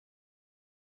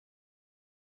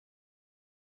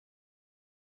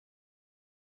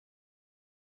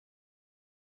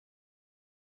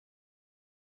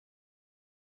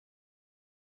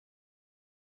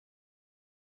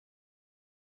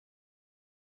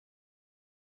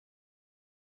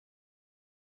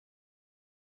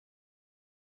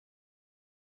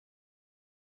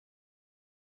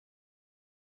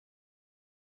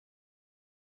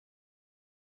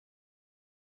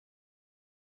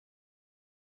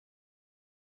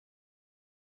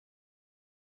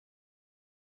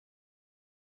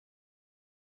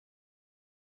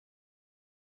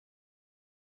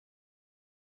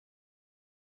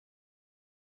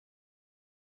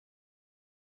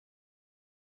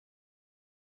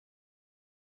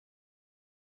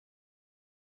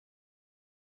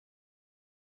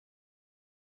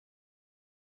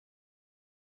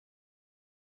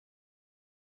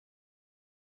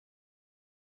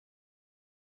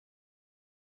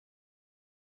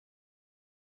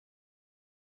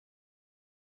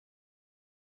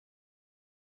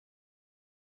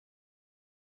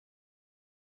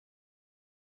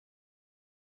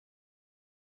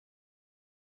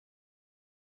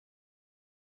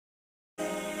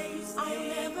I'll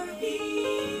never be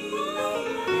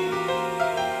like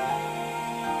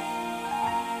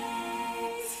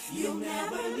this. You'll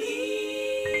never leave.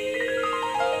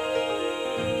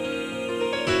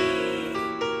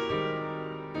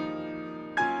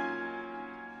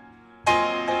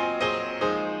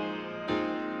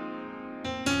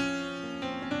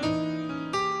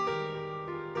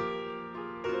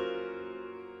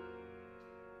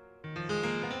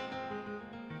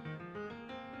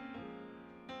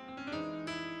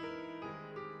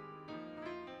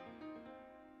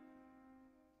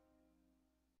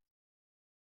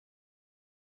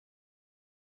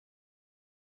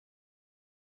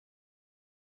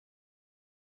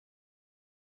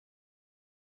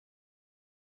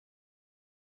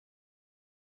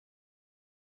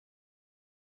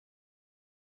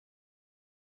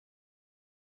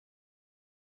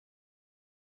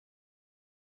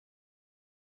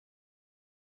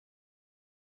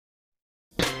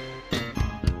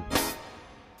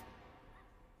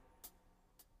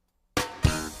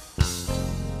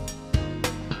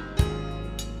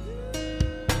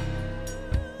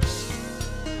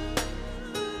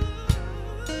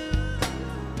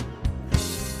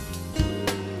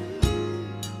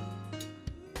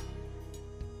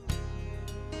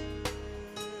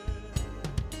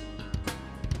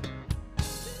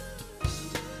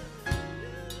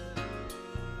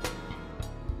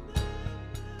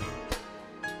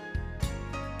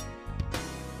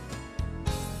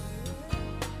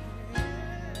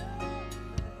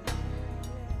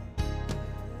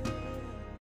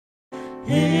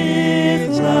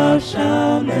 His love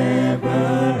shall never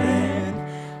end.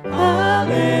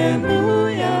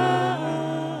 Hallelujah.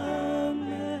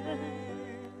 Amen.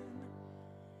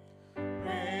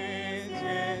 Praise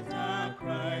it our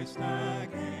Christ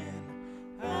again.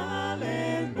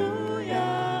 Hallelujah.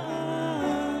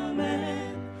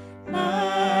 Amen.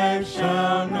 Life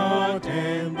shall not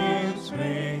end in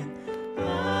vain.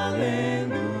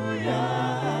 Hallelujah.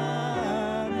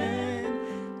 Amen.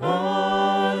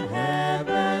 All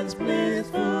heaven's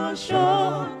blissful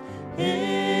shore,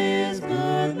 His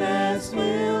goodness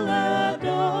will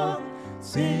adore,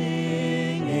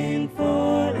 singing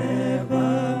forevermore.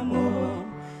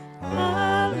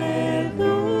 Hallelujah.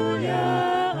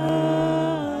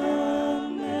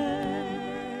 Amen.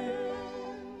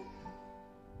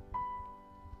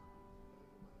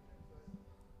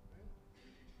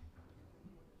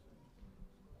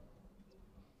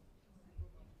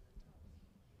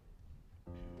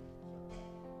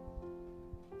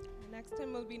 The next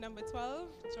hymn will be number 12,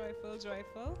 Joyful,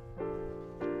 Joyful.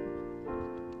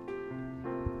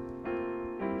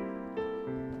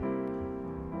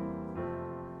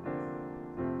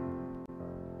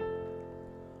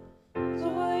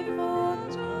 Joyful,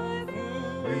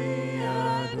 joyful, we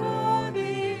adore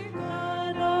Thee,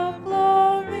 God of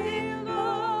glory,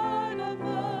 Lord of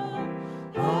all.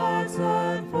 Hearts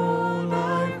unfold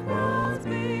like rose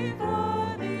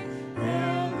before Thee,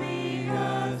 hail Thee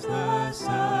as the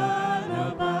sun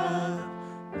above.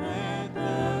 Let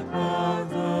the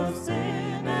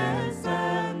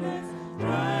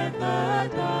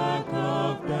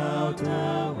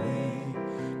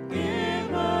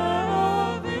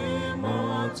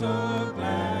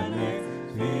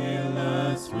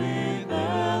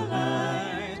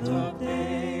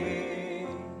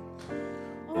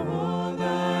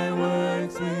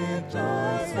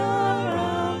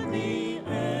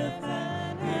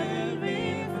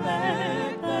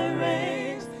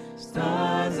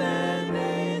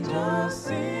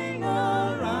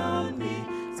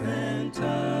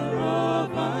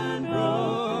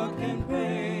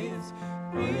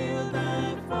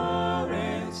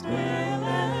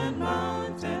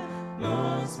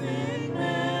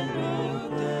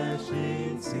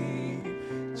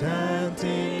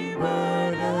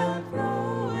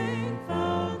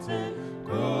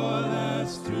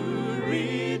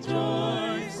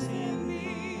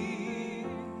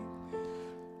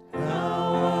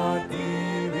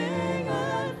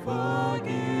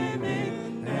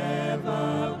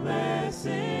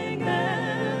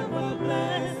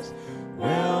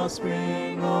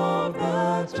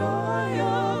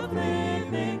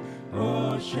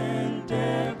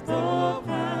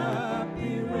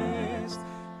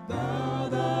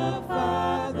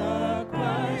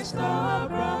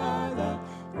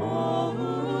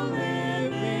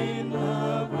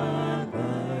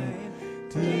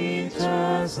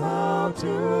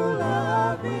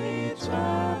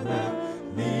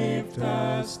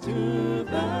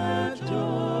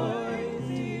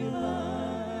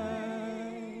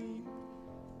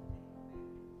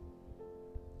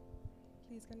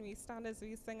stand as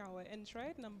we sing our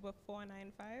introit, number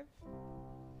 495.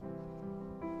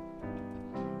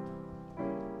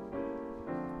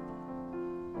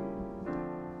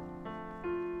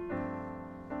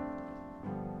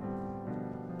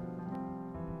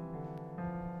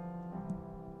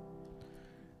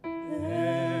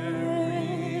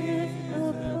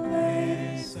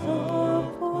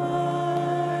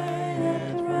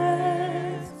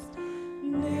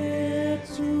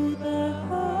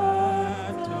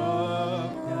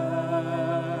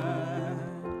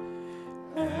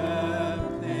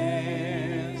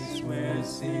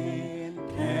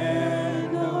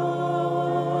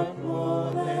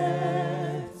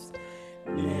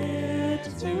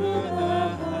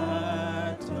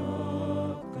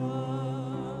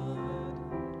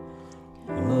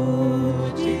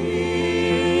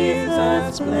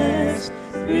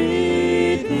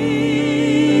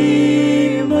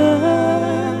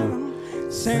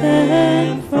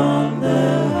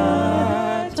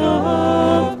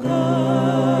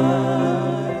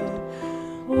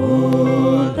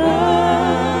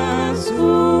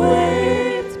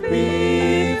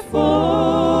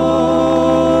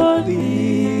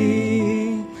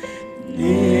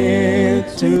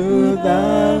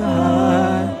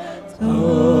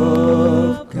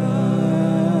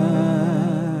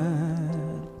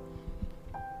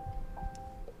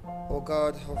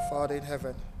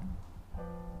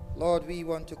 Lord, we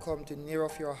want to come to near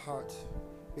of your heart,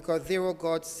 because there, O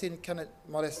God, sin cannot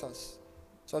molest us.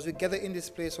 So as we gather in this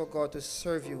place, O God, to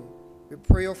serve you, we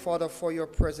pray, O Father, for your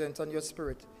presence and your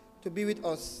spirit to be with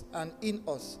us and in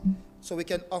us, so we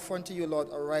can offer unto you, Lord,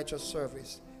 a righteous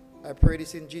service. I pray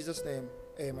this in Jesus' name.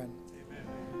 Amen.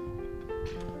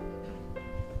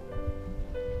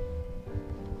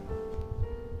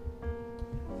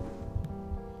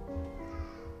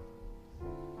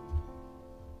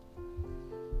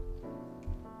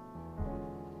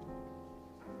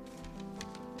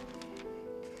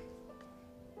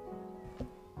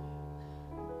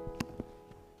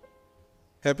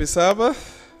 Happy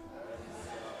Sabbath.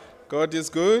 God is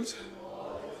good,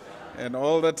 and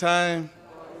all the time.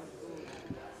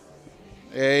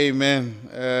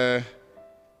 Amen.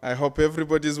 I hope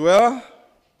everybody's well,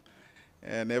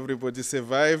 and everybody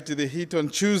survived the heat on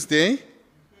Tuesday.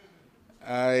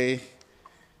 I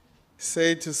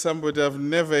said to somebody, I've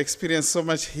never experienced so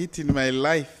much heat in my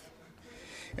life.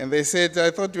 And they said,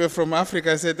 I thought you were from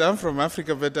Africa. I said, I'm from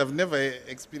Africa, but I've never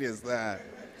experienced that.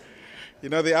 You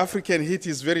know, the African heat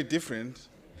is very different.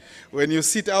 When you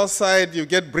sit outside, you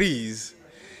get breeze.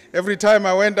 Every time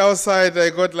I went outside,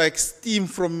 I got like steam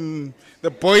from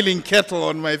the boiling kettle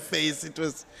on my face. It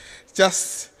was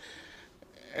just,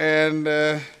 and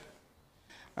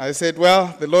I said,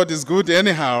 well, the Lord is good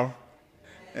anyhow,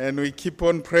 and we keep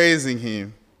on praising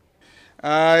him.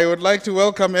 I would like to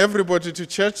welcome everybody to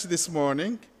church this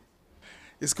morning.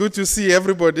 It's good to see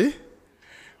everybody.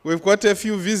 We've got a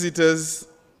few visitors,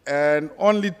 and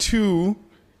only 2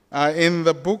 are in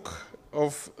the book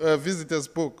of visitors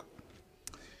book.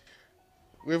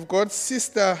 We've got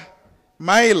Sister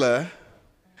Myla,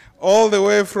 all the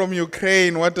way from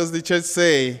Ukraine. What does the church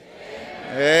say?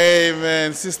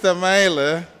 Amen. Sister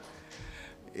Myla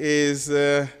is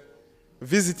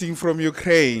visiting from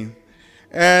Ukraine.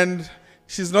 And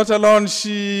she's not alone.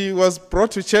 She was brought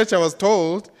to church, I was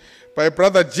told, by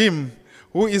Brother Jim,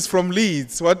 who is from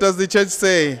Leeds. What does the church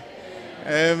say?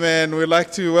 Amen. We'd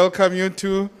like to welcome you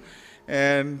too,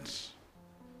 and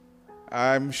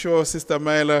I'm sure Sister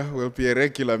Myla will be a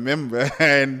regular member,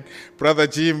 and Brother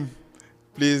Jim,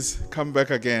 please come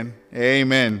back again.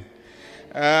 Amen.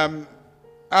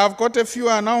 I've got a few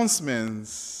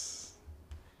announcements.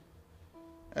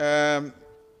 I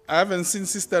haven't seen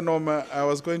Sister Norma. I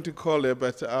was going to call her,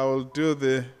 but I will do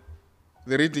the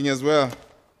reading as well.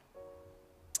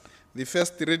 The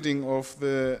first reading of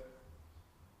the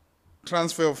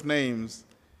transfer of names.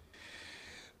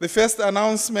 The first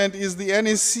announcement is the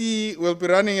NEC will be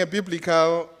running a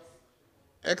biblical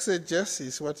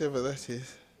exegesis, whatever that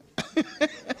is,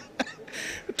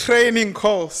 training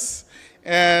course.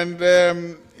 And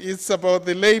it's about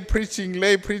the lay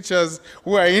preachers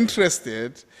who are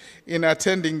interested in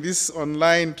attending this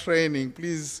online training.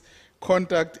 Please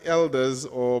contact elders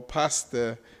or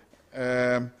pastor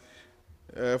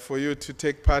for you to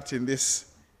take part in this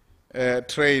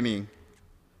training.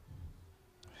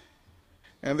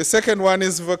 And the second one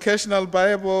is Vocational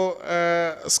Bible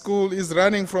School is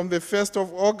running from the 1st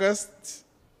of August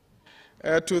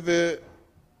to the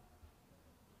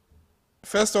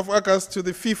 1st of August to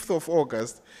the 5th of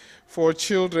August for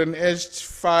children aged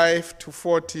 5 to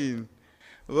 14.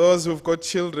 Those who've got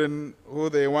children who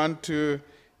they want to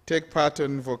take part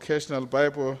in Vocational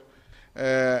Bible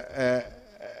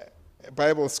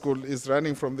Bible school is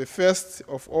running from the 1st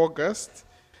of August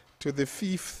to the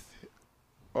 5th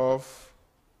of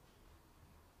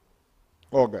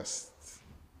August.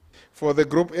 For the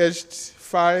group aged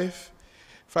 5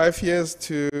 years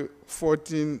to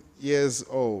 14 years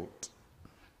old.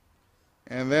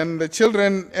 And then the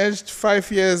children aged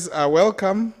 5 years are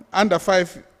welcome, under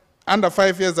 5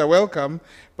 years are welcome,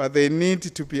 but they need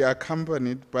to be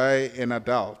accompanied by an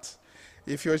adult.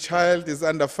 If your child is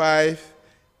under 5,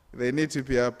 they need to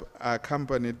be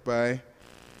accompanied by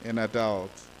an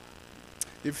adult.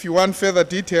 If you want further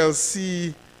details,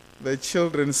 see the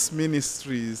Children's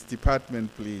Ministries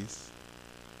Department, please.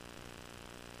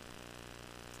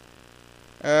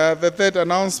 The third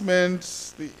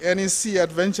announcement, the NEC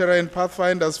Adventurer and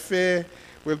Pathfinders Fair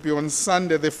will be on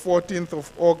Sunday, the 14th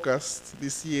of August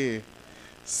this year.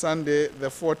 Sunday, the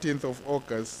 14th of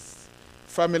August.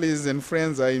 Families and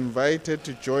friends are invited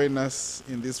to join us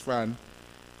in this fun.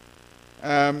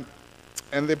 And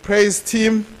the praise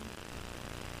team,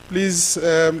 please,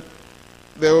 there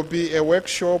will be a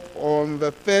workshop on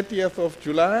the 30th of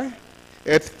July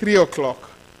at 3 o'clock.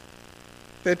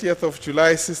 30th of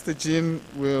July, Sister Jean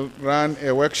will run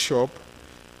a workshop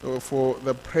for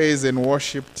the praise and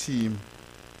worship team.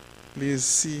 Please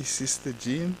see Sister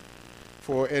Jean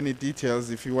for any details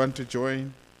if you want to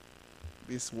join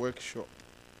this workshop.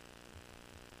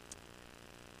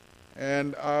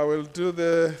 And I will do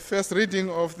the first reading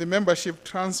of the membership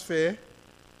transfer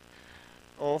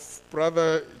of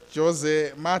Brother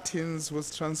Jose Martins,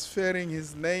 who's transferring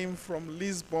his name from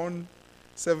Lisbon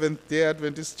Seventh-day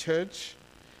Adventist Church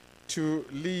to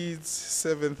Leeds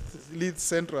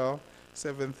Central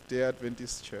Seventh-day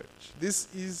Adventist Church. This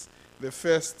is the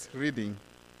first reading.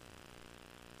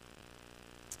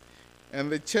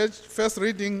 And the first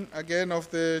reading again of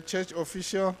the church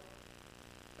official,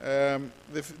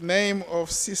 the name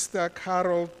of Sister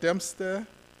Carol Dempster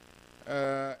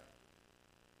as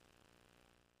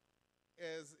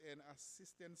an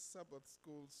assistant Sabbath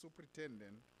school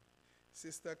superintendent.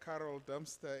 Sister Carol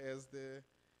Dempster as the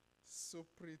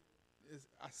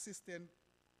assistant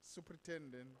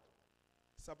superintendent,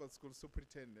 Sabbath school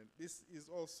superintendent. This is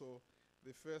also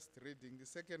the first reading. The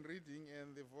second reading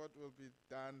and the vote will be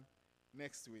done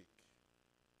next week.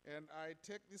 And I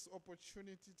take this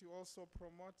opportunity to also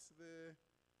promote the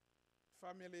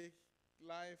family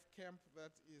life camp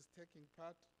that is taking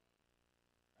part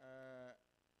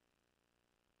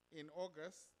in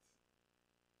August.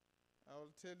 I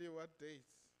will tell you what date.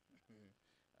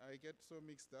 I get so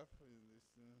mixed up in this.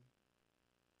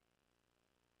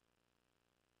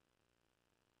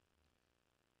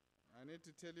 I need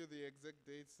to tell you the exact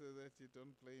date so that you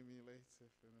don't play me later.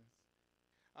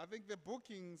 I think the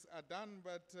bookings are done,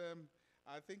 but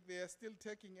I think they are still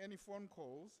taking any phone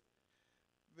calls.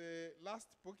 The last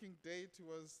booking date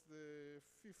was the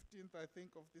 15th, I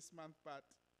think, of this month, but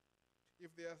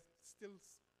if there are still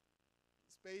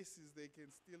spaces, they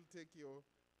can still take your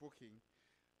booking.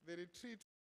 The retreat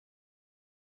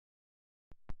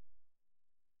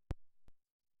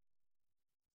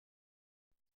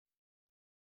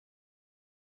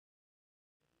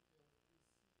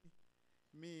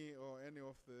me or any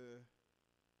of the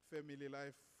family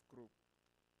life group,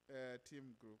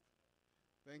 team group.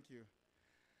 Thank you.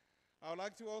 I would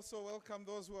like to also welcome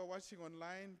those who are watching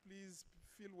online. Please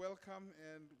feel welcome,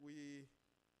 and we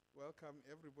welcome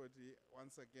everybody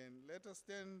once again. Let us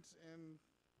stand and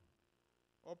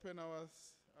open our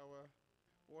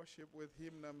worship with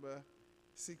hymn number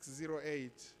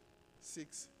 608.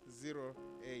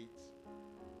 608.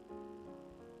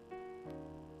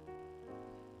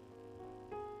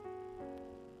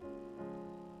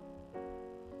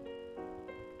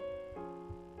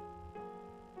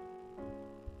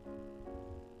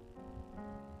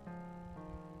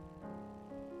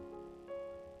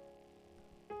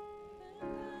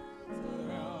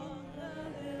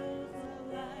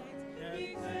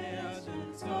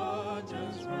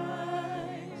 Soldiers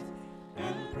rise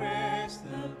and press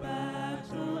the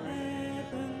battle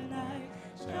evenly.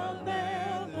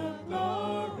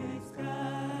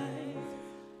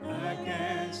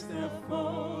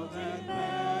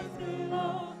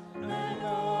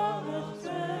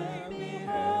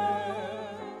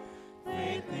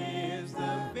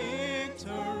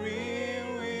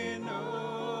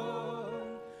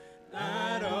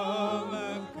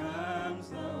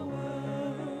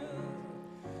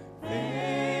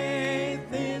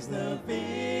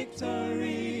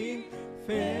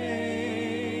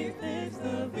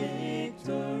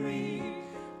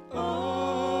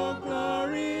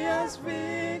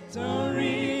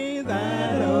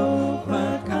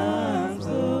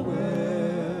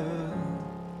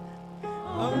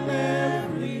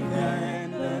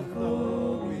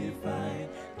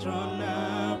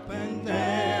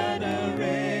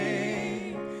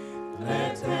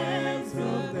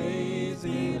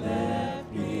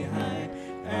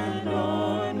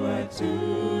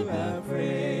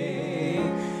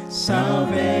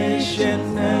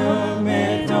 Salvation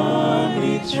helmet on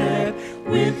each head,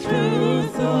 with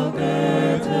truth all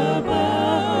girt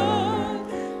about.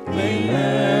 The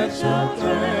earth shall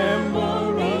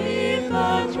tremble with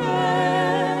our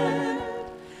tread,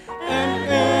 and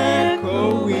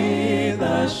echo with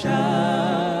a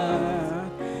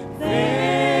shout.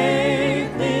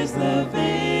 Faith is the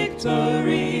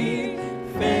victory.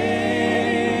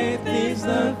 Faith is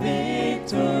the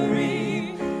victory.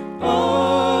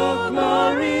 Oh,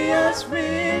 glorious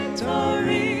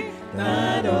victory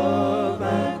that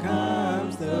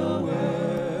overcomes the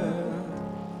world.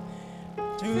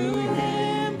 To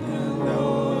him who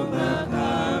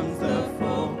overcomes the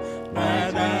foe, my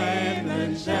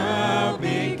diamond shall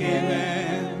be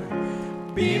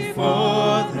given.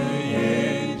 Before the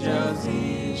angels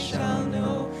he shall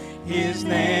know, his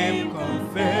name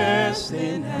confessed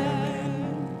in heaven.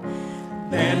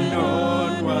 Then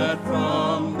onward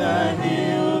from the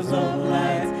hills of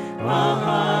light, our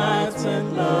hearts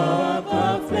and love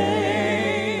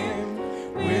aflame,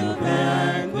 will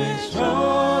vanquish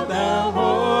all the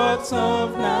hordes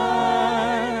of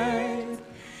night,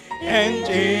 and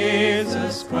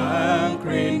Jesus'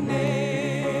 conquering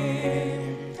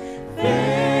name.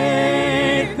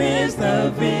 Faith is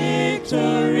the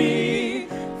victory.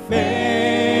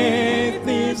 Faith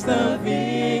is the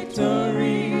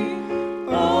victory.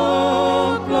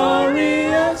 Oh,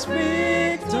 glorious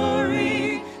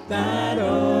victory that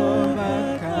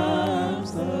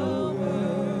overcomes the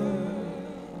world.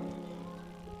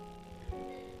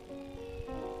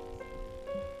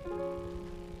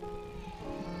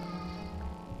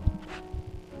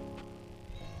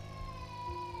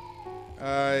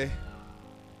 I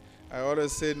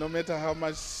always say, no matter how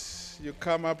much you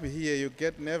come up here, you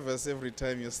get nervous every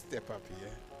time you step up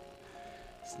here.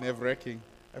 It's nerve-wracking.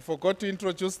 I forgot to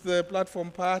introduce the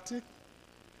platform party.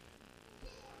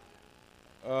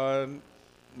 On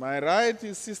my right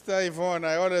is Sister Yvonne.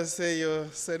 I always say your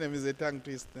surname is a tongue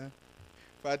twister.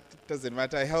 But it doesn't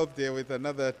matter. I helped her with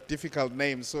another difficult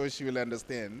name so she will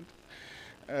understand.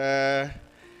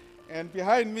 And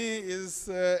behind me is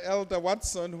Elder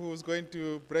Watson, who is going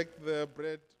to break the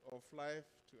bread of life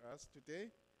to us today.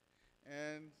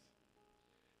 And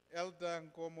Elder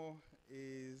Nkomo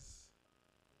is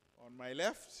on my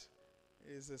left,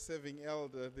 is a serving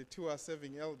elder. The two are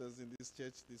serving elders in this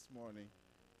church this morning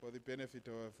for the benefit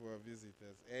of our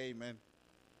visitors. Amen.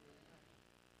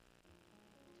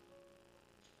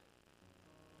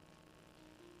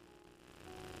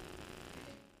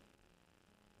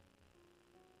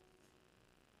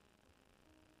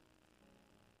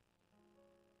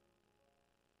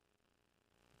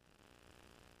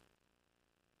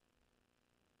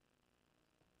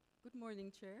 Good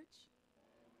morning, church.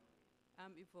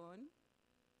 I'm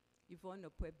Yvonne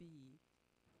Opwebi.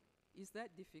 Is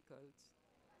that difficult?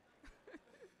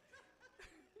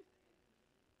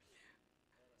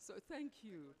 So thank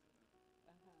you.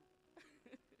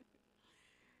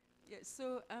 Yeah,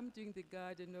 so I'm doing the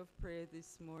Garden of Prayer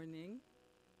this morning.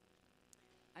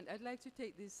 And I'd like to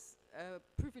take this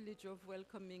privilege of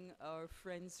welcoming our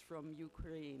friends from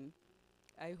Ukraine.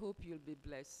 I hope you'll be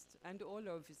blessed. And all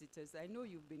our visitors. I know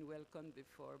you've been welcomed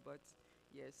before, but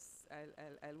yes,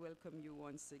 I'll welcome you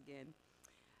once again.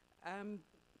 I'm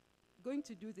going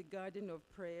to do the Garden of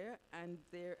Prayer, and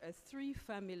there are 3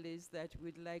 families that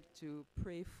we'd like to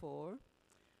pray for.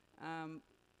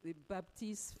 The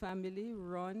Baptiste family,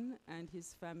 Ron and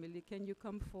his family. Can you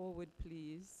come forward,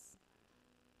 please?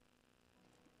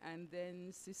 And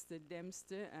then Sister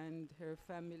Dempster and her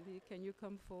family. Can you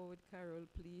come forward, Carol,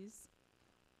 please?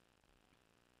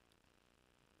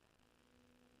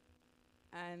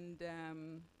 And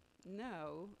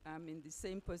now I'm in the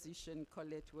same position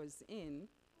Colette was in,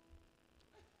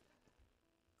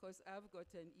 because I've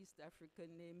got an East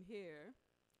African name here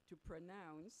to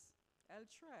pronounce. I'll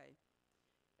try.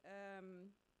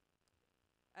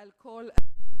 I'll call Alice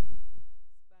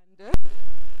Bander.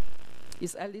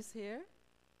 Is Alice here?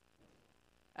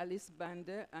 Alice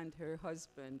Bander and her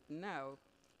husband. Now,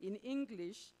 in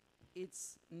English,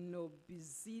 it's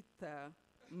Nobizita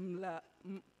Mala.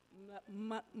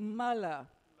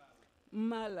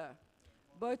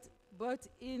 But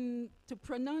to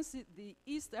pronounce it the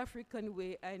East African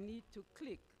way, I need to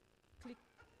click.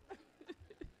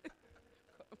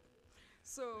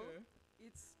 So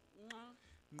it's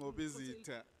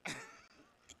Nobizita.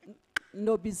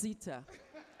 Nobizita.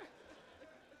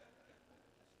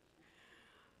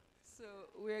 So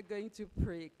we're going to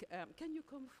pray. Can you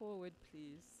come forward,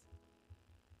 please?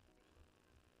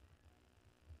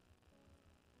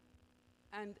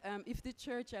 And if the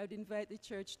church, I would invite the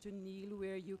church to kneel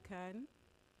where you can,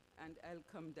 and I'll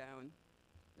come down.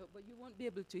 No, but you won't be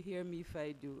able to hear me if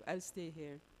I do. I'll stay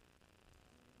here.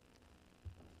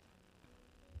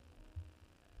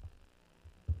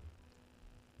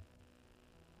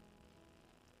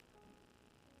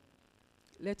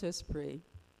 Let us pray.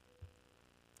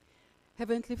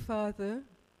 Heavenly Father,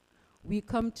 we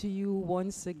come to you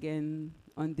once again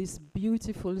on this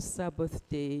beautiful Sabbath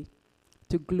day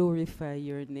to glorify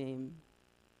your name.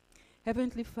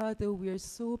 Heavenly Father, we are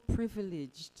so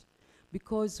privileged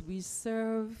because we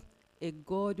serve a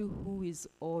God who is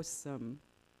awesome.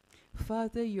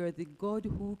 Father, you're the God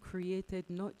who created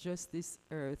not just this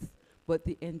earth, but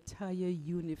the entire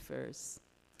universe.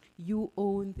 You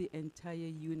own the entire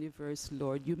universe,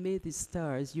 Lord. You made the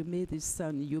stars, you made the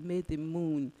sun, you made the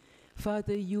moon.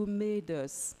 Father, you made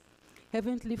us.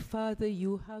 Heavenly Father,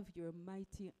 you have your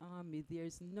mighty army.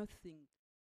 There's nothing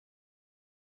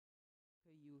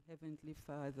for you, Heavenly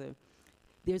Father.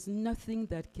 There's nothing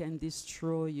that can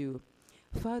destroy you.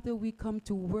 Father, we come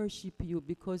to worship you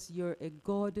because you're a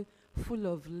God full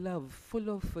of love, full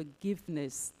of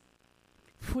forgiveness,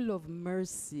 full of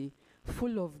mercy,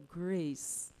 full of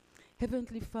grace.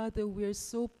 Heavenly Father, we're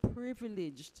so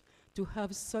privileged to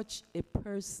have such a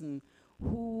person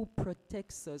who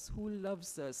protects us, who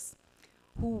loves us,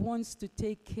 who wants to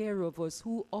take care of us,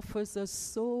 who offers us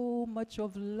so much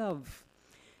of love.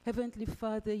 Heavenly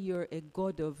Father, you're a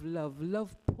God of love.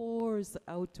 Love pours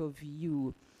out of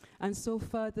you. And so,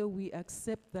 Father, we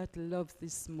accept that love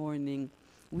this morning.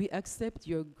 We accept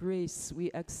your grace.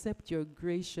 We accept your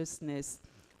graciousness.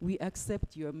 We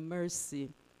accept your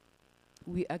mercy.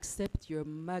 We accept your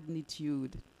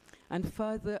magnitude. And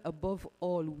Father, above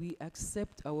all, we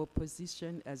accept our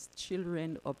position as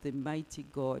children of the mighty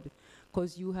God,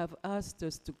 because you have asked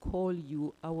us to call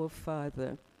you our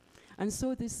Father. And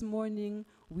so this morning,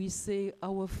 we say,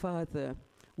 our Father,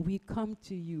 we come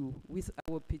to you with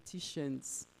our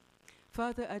petitions.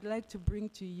 Father, I'd like to bring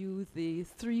to you the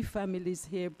three families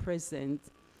here present,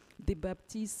 the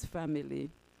Baptiste family.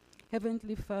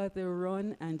 Heavenly Father,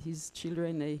 Ron and his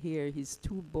children are here, his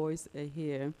two boys are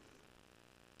here.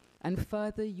 And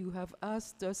Father, you have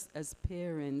asked us as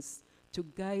parents to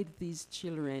guide these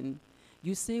children.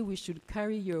 You say we should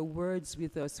carry your words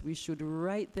with us. We should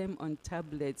write them on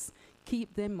tablets,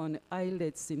 keep them on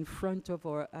eyelets in front of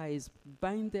our eyes,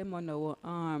 bind them on our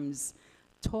arms,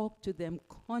 talk to them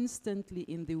constantly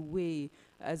in the way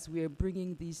as we are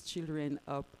bringing these children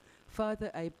up. Father,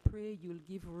 I pray you'll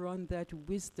give Ron that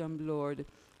wisdom, Lord,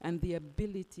 and the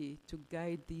ability to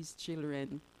guide these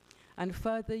children. And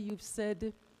Father, you've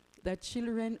said that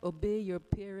children obey your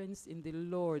parents in the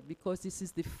Lord because this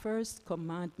is the first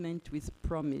commandment with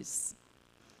promise.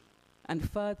 And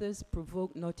fathers,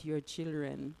 provoke not your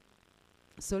children.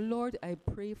 So Lord, I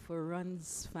pray for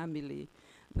Ron's family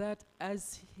that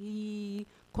as he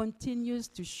continues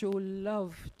to show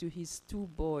love to his two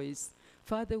boys,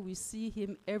 Father, we see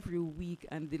him every week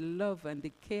and the love and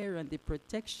the care and the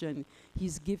protection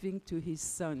he's giving to his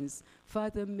sons.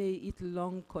 Father, may it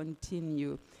long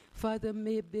continue. Father,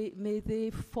 may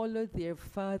they follow their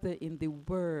father in the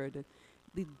word,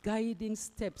 the guiding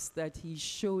steps that he's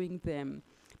showing them.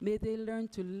 May they learn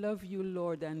to love you,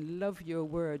 Lord, and love your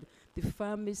word. The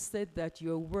psalmist said that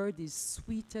your word is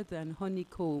sweeter than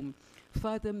honeycomb.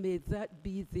 Father, may that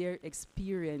be their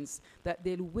experience, that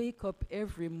they'll wake up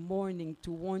every morning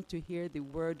to want to hear the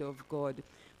word of God.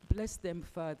 Bless them,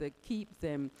 Father. Keep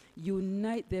them.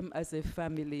 Unite them as a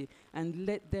family, and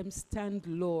let them stand,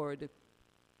 Lord,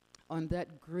 on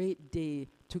that great day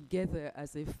together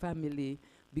as a family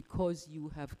because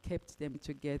you have kept them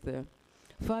together.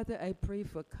 Father, I pray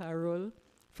for Carol.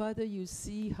 Father, you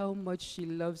see how much she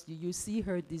loves you. You see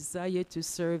her desire to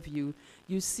serve you.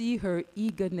 You see her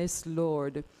eagerness,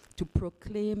 Lord, to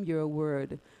proclaim your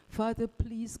word. Father,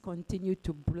 please continue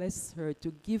to bless her,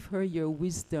 to give her your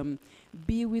wisdom.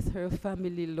 Be with her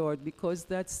family, Lord, because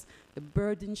that's a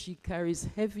burden she carries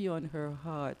heavy on her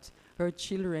heart, her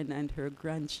children and her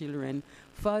grandchildren.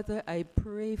 Father, I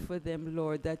pray for them,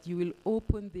 Lord, that you will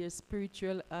open their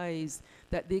spiritual eyes,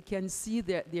 that they can see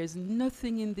that there's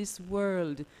nothing in this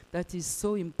world that is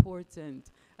so important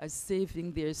as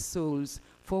saving their souls.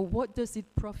 For what does it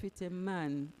profit a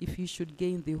man if he should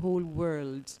gain the whole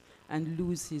world and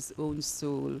lose his own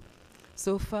soul?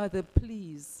 So, Father,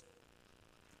 please,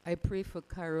 I pray for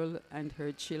Carol and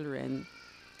her children.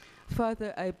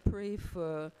 Father, I pray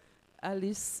for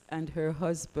Alice and her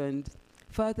husband.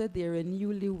 Father, they're a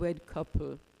newlywed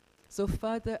couple. So,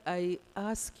 Father, I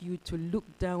ask you to look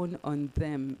down on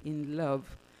them in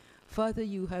love. Father,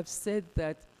 you have said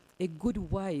that a good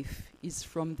wife is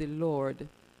from the Lord.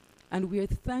 And we are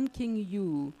thanking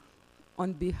you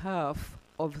on behalf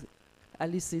of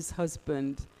Alice's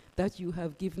husband that you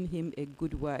have given him a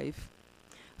good wife.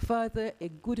 Father, a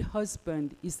good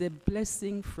husband is a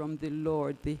blessing from the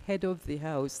Lord, the head of the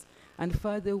house. And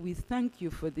Father, we thank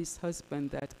you for this husband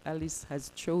that Alice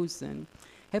has chosen.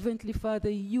 Heavenly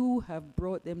Father, you have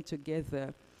brought them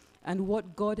together. And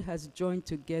what God has joined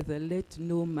together, let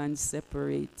no man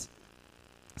separate.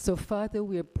 So Father,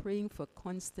 we are praying for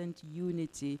constant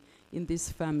unity in this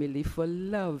family, for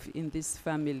love in this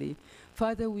family.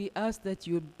 Father, we ask that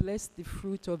you bless the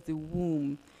fruit of the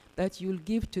womb, that you'll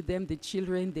give to them the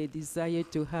children they desire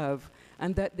to have,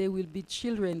 and that they will be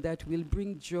children that will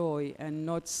bring joy and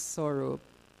not sorrow.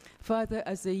 Father,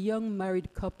 as a young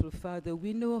married couple, Father,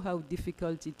 we know how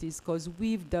difficult it is because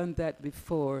we've done that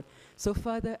before. So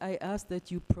Father, I ask that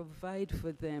you provide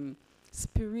for them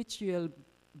spiritual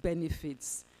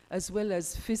benefits, as well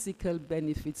as physical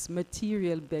benefits,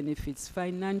 material benefits,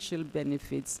 financial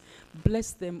benefits.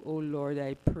 Bless them, O Lord,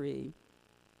 I pray.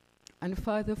 And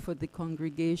Father, for the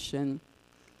congregation,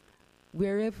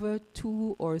 wherever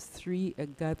 2 or 3 are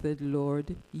gathered,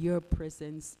 Lord, your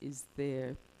presence is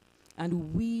there.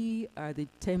 And we are the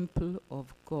temple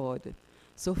of God.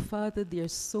 So Father, there are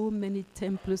so many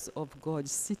temples of God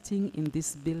sitting in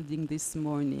this building this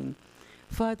morning.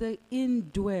 Father,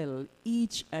 indwell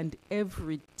each and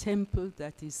every temple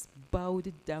that is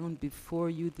bowed down before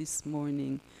you this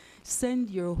morning. Send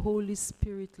your Holy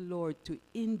Spirit, Lord, to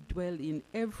indwell in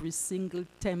every single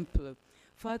temple.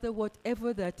 Father,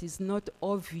 whatever that is not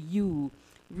of you,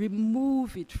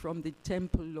 remove it from the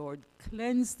temple, Lord.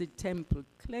 Cleanse the temple.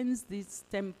 Cleanse these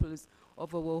temples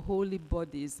of our holy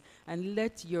bodies, and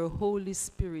let your Holy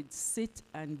Spirit sit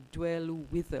and dwell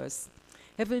with us.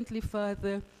 Heavenly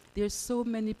Father, there's so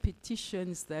many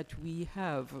petitions that we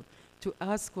have to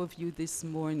ask of you this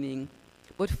morning.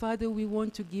 But Father, we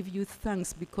want to give you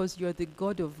thanks because you're the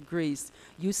God of grace.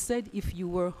 You said if you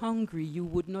were hungry, you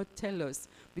would not tell us,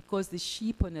 because the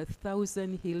sheep on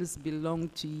 1,000 hills belong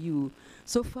to you.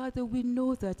 So Father, we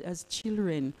know that as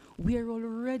children, we are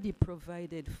already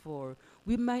provided for.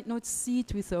 We might not see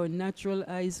it with our natural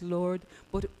eyes, Lord,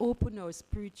 but open our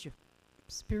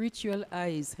spiritual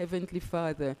eyes, Heavenly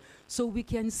Father, so we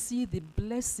can see the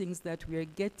blessings that we are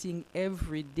getting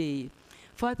every day.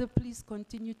 Father, please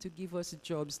continue to give us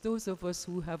jobs. Those of us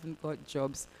who haven't got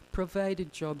jobs,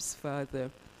 provide jobs,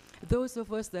 Father. Those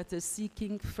of us that are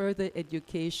seeking further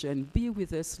education, be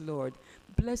with us, Lord.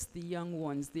 Bless the young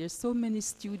ones. There are so many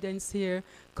students here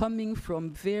coming from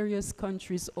various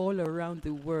countries all around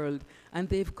the world, and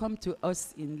they've come to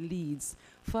us in Leeds.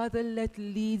 Father, let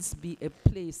Leeds be a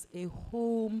place, a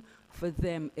home for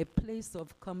them, a place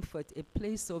of comfort, a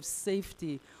place of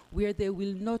safety, where they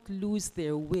will not lose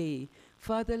their way.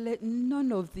 Father, let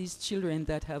none of these children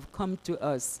that have come to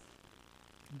us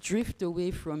drift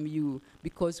away from you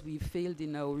because we failed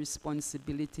in our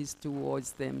responsibilities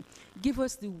towards them. Give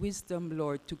us the wisdom,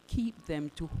 Lord, to keep them,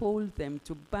 to hold them,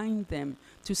 to bind them,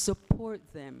 to support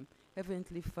them.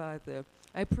 Heavenly Father,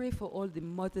 I pray for all the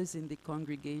mothers in the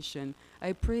congregation.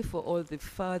 I pray for all the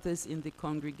fathers in the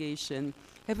congregation.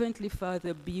 Heavenly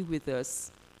Father, be with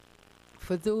us.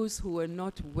 For those who are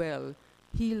not well,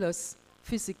 heal us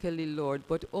physically, Lord,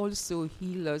 but also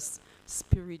heal us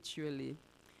spiritually.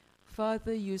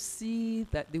 Father, you see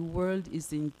that the world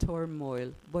is in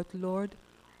turmoil, but Lord,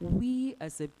 we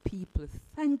as a people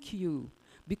thank you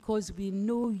because we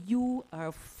know you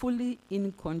are fully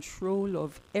in control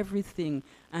of everything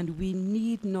and we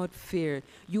need not fear.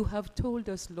 You have told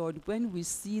us, Lord, when we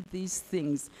see these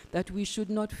things, that we should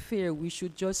not fear, we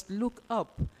should just look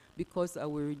up because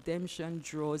our redemption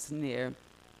draws near.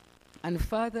 And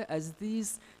Father, as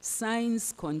these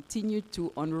signs continue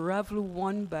to unravel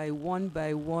one by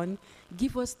one,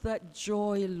 give us that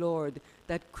joy, Lord,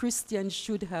 that Christians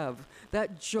should have,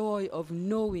 that joy of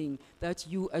knowing that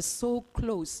you are so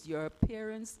close, your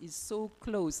appearance is so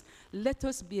close. Let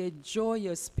us be a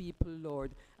joyous people,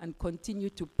 Lord, and continue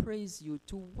to praise you,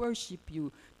 to worship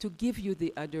you, to give you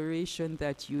the adoration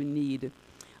that you need.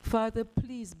 Father,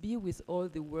 please be with all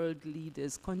the world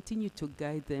leaders. Continue to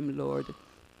guide them, Lord.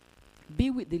 Be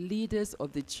with the leaders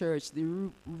of the church, the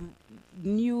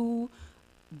new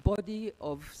body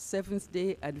of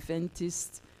Seventh-day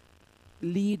Adventist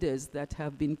leaders that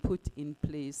have been put in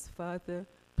place. Father,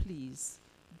 please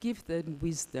give them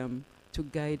wisdom to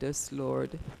guide us,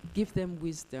 Lord. Give them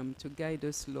wisdom to guide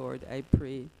us, Lord, I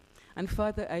pray. And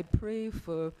Father, I pray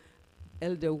for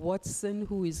Elder Watson,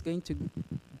 who is going to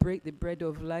break the bread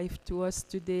of life to us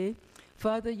today.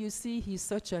 Father, you see, he's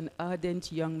such an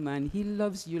ardent young man. He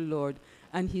loves you, Lord,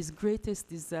 and his greatest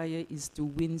desire is to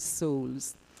win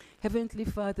souls. Heavenly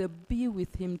Father, be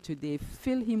with him today.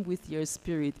 Fill him with your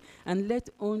spirit, and let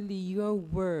only your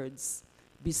words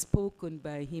be spoken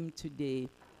by him today.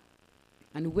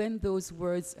 And when those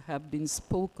words have been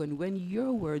spoken, when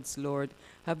your words, Lord,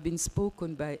 have been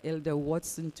spoken by Elder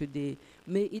Watson today,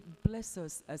 may it bless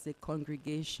us as a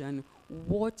congregation,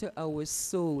 water our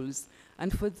souls.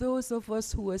 And for those of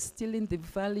us who are still in the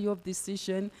valley of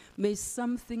decision, may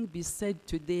something be said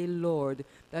today, Lord,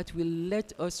 that will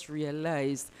let us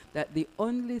realize that the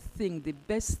only thing, the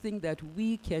best thing that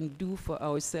we can do for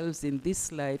ourselves in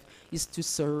this life is to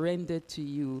surrender to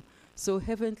you. So,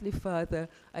 Heavenly Father,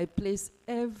 I place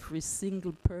every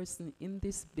single person in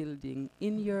this building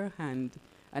in your hand,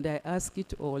 and I ask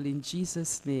it all in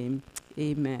Jesus' name.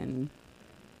 Amen.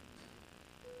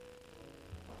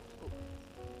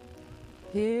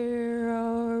 Hear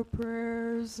our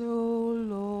prayers, O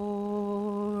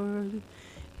Lord.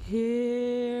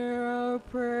 Hear our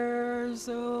prayers,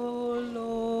 O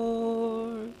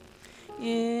Lord.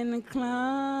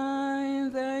 Incline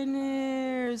thine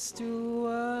ears to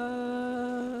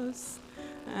us,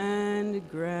 and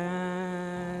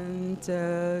grant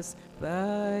us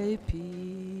thy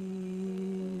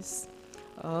peace.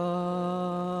 Amen.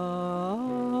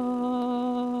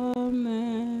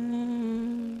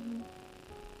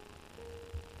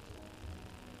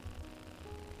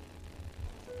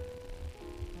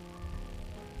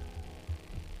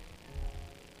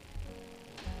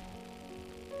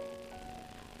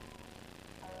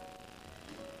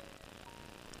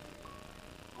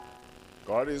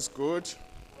 God is good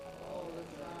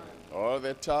all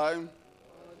the time.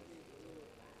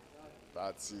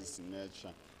 That's his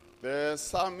nature. The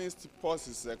psalmist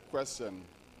poses a question: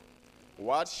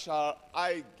 what shall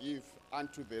I give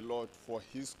unto the Lord for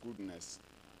his goodness?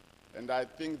 And I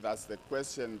think that's the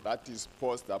question that is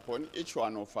posed upon each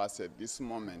one of us at this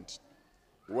moment.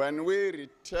 When we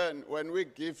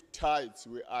give tithes,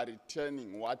 we are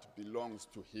returning what belongs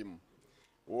to him.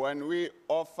 When we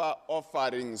offer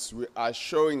offerings, we are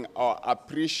showing our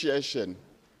appreciation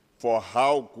for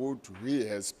how good he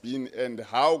has been and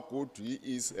how good he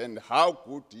is and how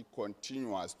good he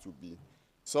continues to be.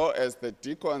 So as the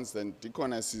deacons and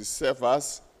deaconesses serve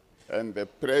us and the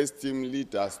praise team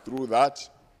lead us through that,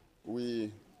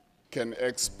 we can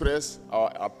express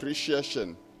our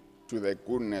appreciation to the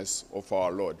goodness of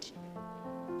our Lord.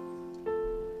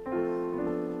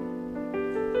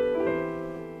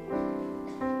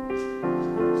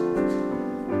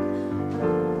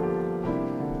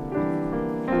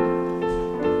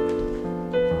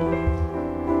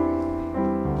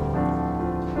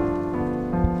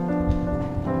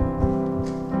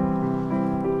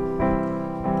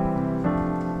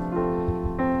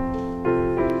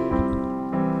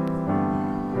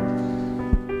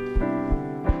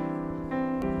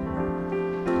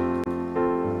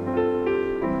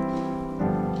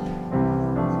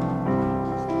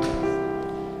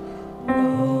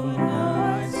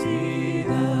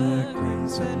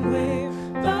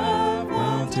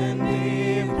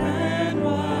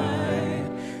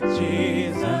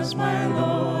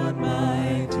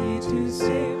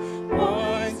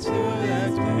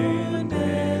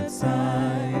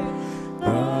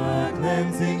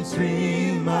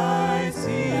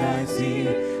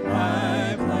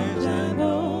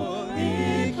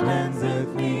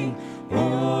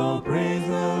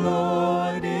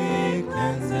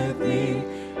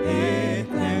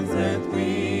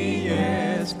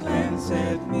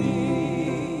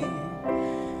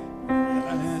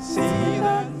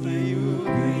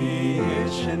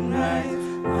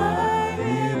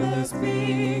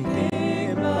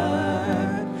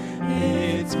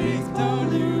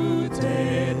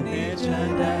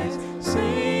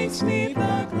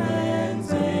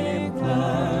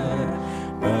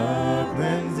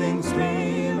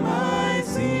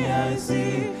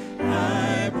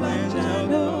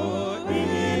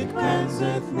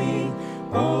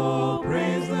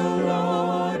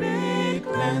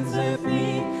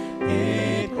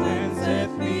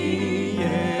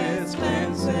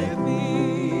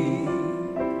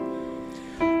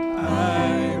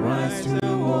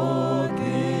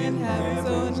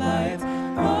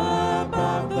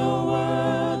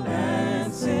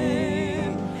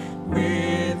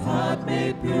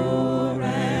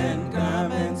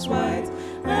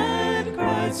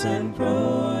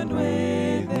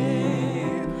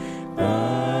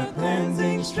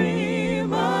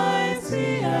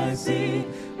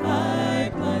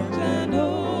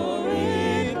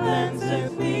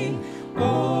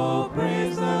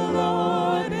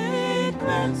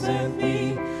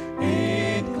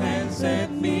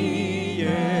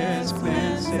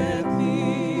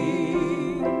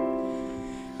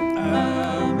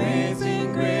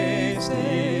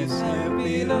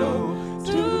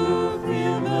 To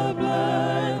feel the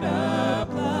blood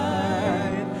apply.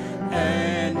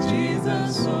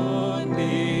 us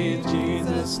only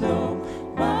Jesus know,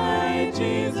 my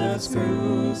Jesus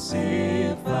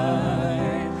crucified.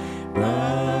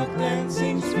 The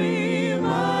cleansing stream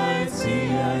I see,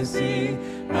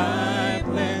 I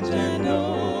pledge and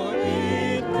know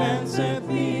it cleanseth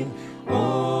me.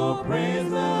 Oh, praise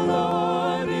the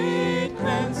Lord, it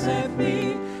cleanseth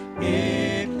me,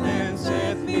 yes,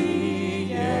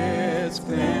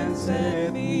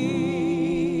 cleanseth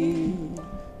me.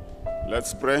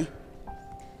 Let's pray.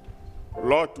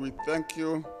 Lord, we thank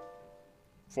you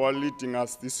for leading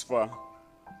us this far.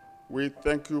 We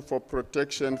thank you for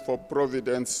protection, for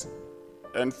providence,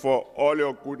 and for all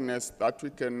your goodness that we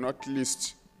cannot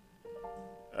list.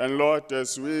 And Lord,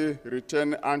 as we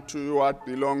return unto you what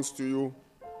belongs to you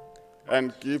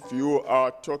and give you our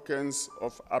tokens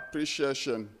of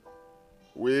appreciation,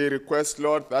 we request,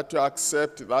 Lord, that you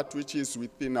accept that which is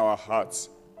within our hearts.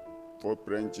 For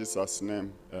in Jesus'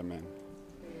 name, amen.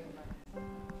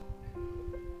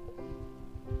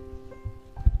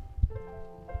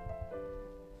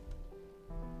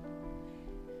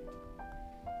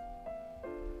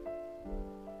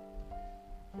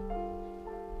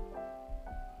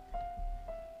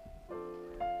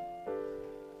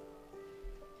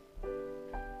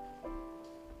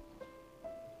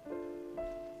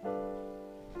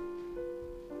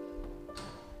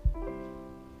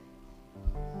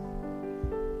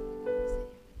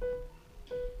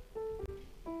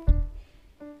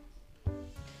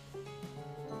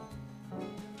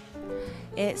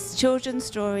 It's children's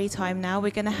story time now.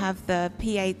 We're going to have the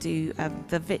PA do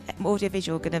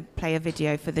audiovisual, going to play a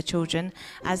video for the children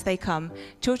as they come.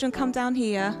 Children, come down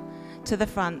here to the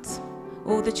front.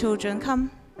 All the children,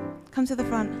 come to the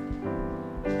front.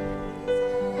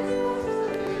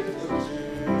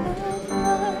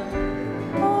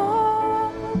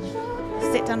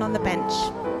 Sit down on the bench.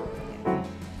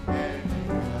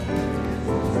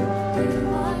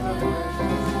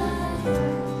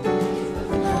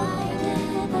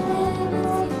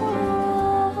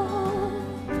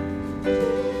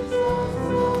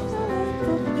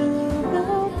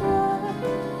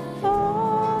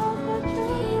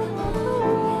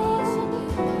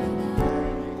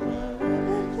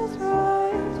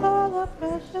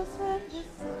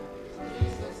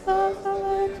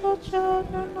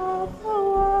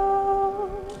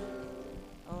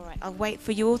 I'll wait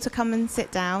for you all to come and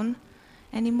sit down.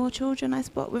 Any more children I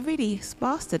spot? We're really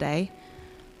sparse today.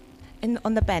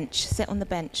 On the bench. Sit on the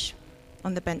bench.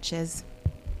 On the benches.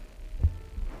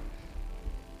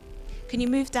 Can you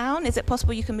move down? Is it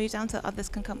possible you can move down so others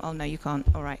can come? Oh, no, you can't.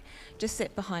 All right. Just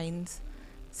sit behind.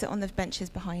 Sit on the benches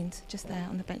behind. Just there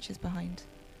on the benches behind.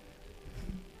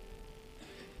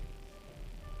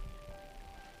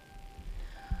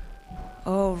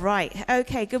 All right.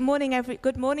 Okay. Good morning,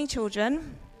 Good morning,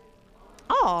 children.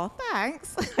 Oh,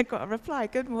 thanks. I got a reply.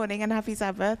 Good morning and happy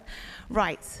Sabbath.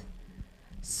 Right.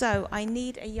 So I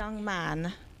need a young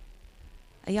man.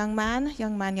 A young man?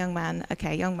 Young man.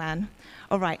 Okay, young man.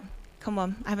 All right. Come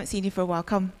on. I haven't seen you for a while.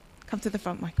 Come to the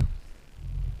front, Michael.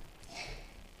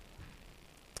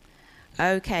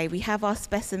 Okay, we have our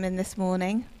specimen this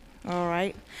morning. All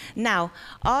right. Now,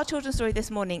 our children's story this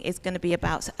morning is going to be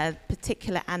about a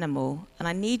particular animal, and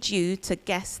I need you to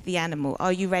guess the animal.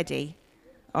 Are you ready?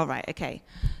 All right, okay.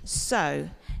 So,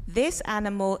 this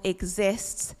animal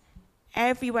exists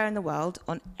everywhere in the world,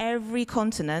 on every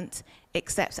continent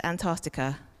except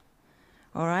Antarctica.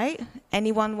 All right?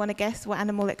 Anyone want to guess what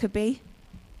animal it could be?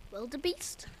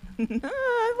 Wildebeest?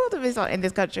 Wildebeest not in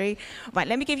this country. Right,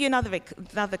 let me give you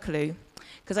another clue.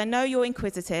 Because I know you're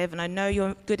inquisitive and I know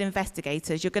you're good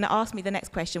investigators. You're going to ask me the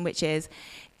next question, which is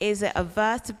it a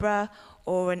vertebra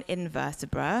or an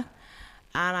invertebra?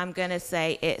 And I'm going to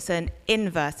say it's an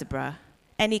invertebra.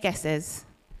 Any guesses?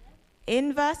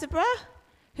 Invertebra?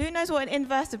 Who knows what an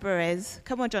invertebra is?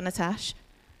 Come on, Jonatash.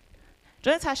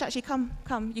 Jonatash, actually, come.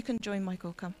 You can join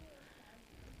Michael, come.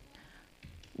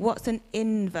 What's an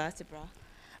invertebra?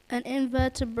 An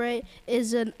invertebrate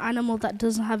is an animal that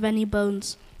doesn't have any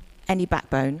bones. Any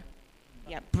backbone?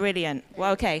 Yeah, brilliant.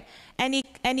 Well, okay. Any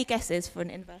guesses for an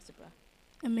invertebra?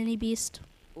 A mini beast.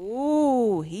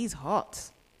 Ooh, he's hot.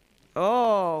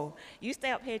 Oh, you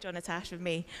stay up here, Jonatash, with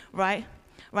me. Right.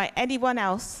 Anyone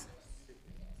else?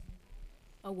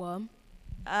 A worm.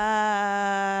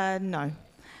 No.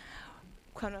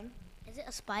 Come on. Is it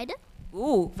a spider?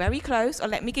 Ooh, very close. Or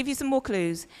let me give you some more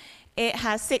clues. It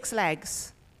has 6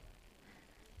 legs.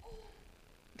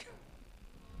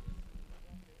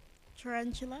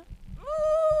 Tarantula?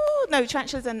 Ooh, no,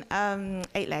 tarantula's an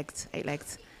 8 legs.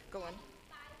 Go on.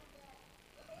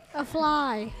 A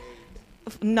fly.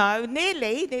 No,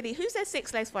 nearly. Who said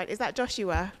 6 legs? Right, is that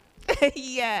Joshua?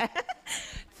 Yeah.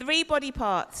 3 body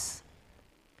parts.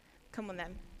 Come on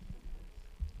then.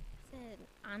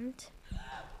 Ant.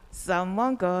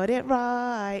 Someone got it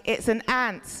right. It's an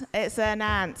ant. It's an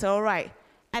ant. All right.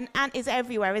 An ant is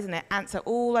everywhere, isn't it? Ants are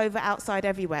all over, outside,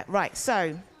 everywhere. Right.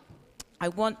 So I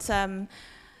want,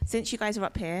 since you guys are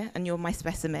up here and you're my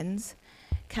specimens,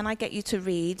 can I get you to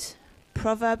read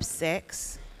Proverbs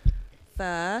 6,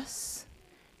 verse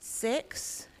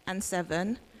 6 and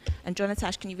 7? And John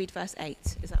Natash, can you read verse 8?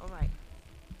 Is that all right?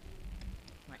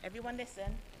 Right. Everyone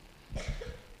listen.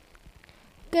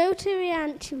 Go to the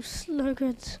ant, you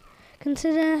sluggards.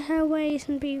 Consider her ways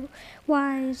and be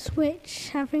wise, which,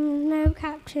 having no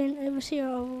captain, overseer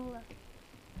or ruler,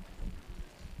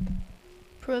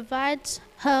 provides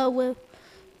her with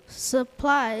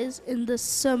supplies in the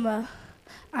summer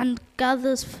and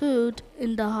gathers food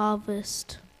in the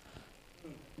harvest.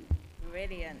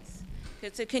 Brilliant.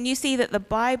 Good. So can you see that the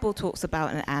Bible talks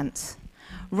about an ant?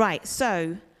 Right.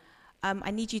 So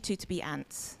I need you two to be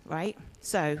ants, right?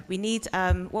 So we need,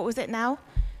 what was it now?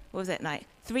 What was it like?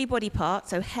 3 body parts.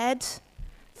 So head,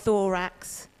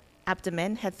 thorax,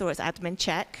 abdomen. Head, thorax, abdomen,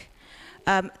 check.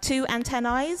 2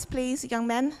 antennae, please, young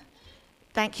men.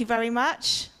 Thank you very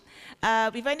much.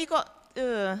 We've only got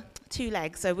 2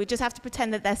 legs, so we just have to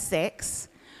pretend that they're 6.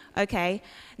 Okay.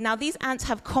 Now these ants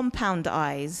have compound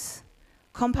eyes.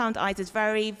 Compound eyes is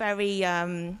very, very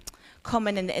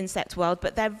common in the insect world,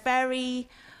 but they're very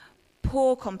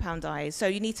poor compound eyes, so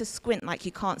you need to squint like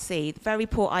you can't see. Very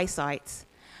poor eyesight.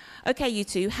 Okay, you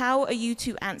two, how are you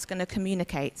 2 ants going to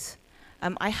communicate?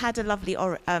 I had a lovely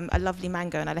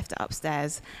mango and I left it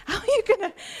upstairs. How are you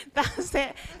going to, that's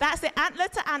it, antler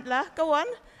to antler, go on,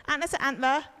 antler to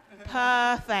antler.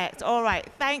 Perfect, all right,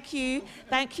 thank you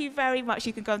very much.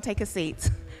 You can go and take a seat.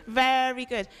 Very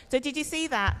good. So did you see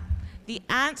that? The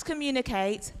ants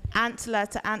communicate antler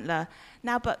to antler.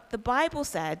 Now, but the Bible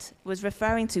was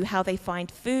referring to how they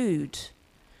find food.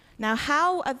 Now,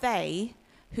 how are they,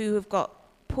 who have got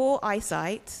poor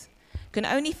eyesight, can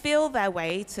only feel their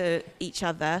way to each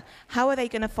other, how are they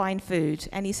going to find food?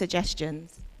 Any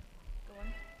suggestions? Go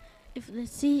on. If they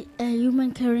see a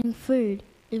human carrying food,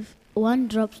 if one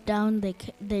drops down, they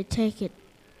take it.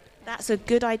 That's a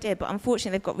good idea, but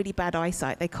unfortunately they've got really bad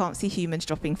eyesight. They can't see humans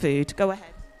dropping food. Go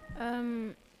ahead.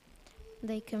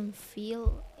 They can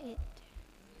feel it.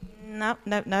 No.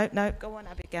 Go on,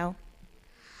 Abigail.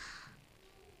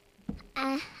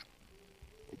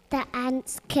 The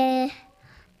ants can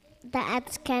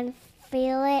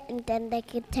feel it and then they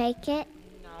can take it.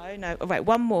 No. All right,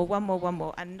 one more,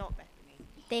 and not Bethany.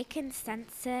 They can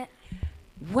sense it.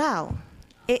 Well,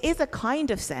 it is a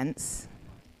kind of sense.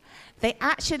 They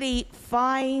actually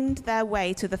find their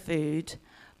way to the food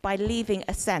by leaving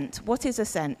a scent. What is a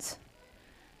scent?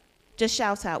 Just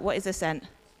shout out, what is a scent?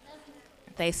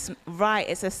 Right,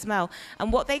 it's a smell.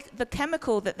 And the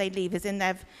chemical that they leave is in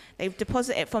they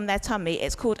deposit it from their tummy.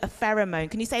 It's called a pheromone.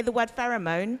 Can you say the word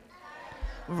pheromone?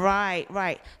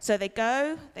 Right. So they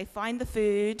go, they find the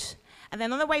food, and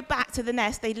then on the way back to the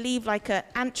nest, they leave like an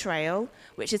ant trail,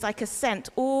 which is like a scent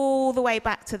all the way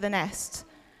back to the nest.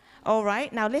 All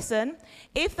right, now listen,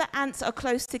 if the ants are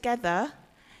close together,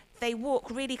 they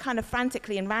walk really kind of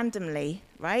frantically and randomly,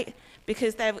 right?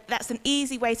 Because that's an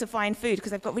easy way to find food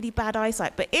because they've got really bad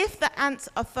eyesight. But if the ants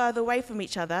are further away from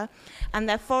each other and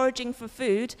they're foraging for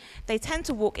food, they tend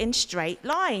to walk in straight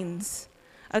lines,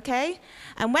 okay?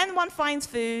 And when one finds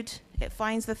food, it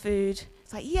finds the food.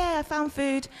 It's like, yeah, I found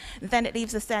food. And then it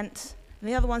leaves a scent. And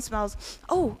the other one smells,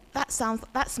 oh, that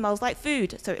smells like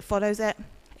food. So it follows it.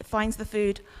 It finds the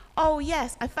food. Oh,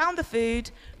 yes, I found the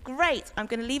food. Great, I'm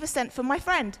going to leave a scent for my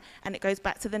friend. And it goes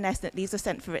back to the nest and it leaves a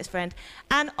scent for its friend.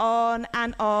 And on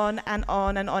and on and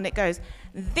on and on it goes.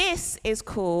 This is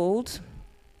called,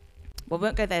 well, we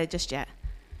won't go there just yet.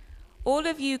 All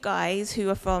of you guys who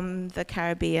are from the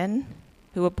Caribbean,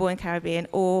 who were born Caribbean,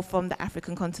 or from the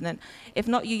African continent, if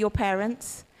not you, your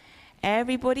parents,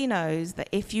 everybody knows that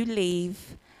if you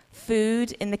leave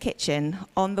food in the kitchen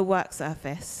on the work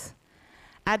surface,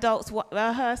 adults,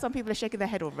 some people are shaking their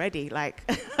head already,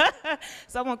 like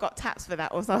someone got taps for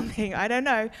that or something, I don't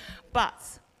know.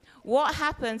 But what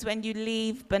happens when you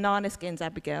leave banana skins,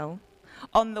 Abigail,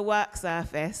 on the work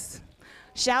surface?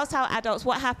 Shout out adults,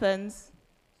 what happens?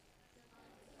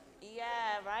 Yeah,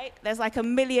 right? There's like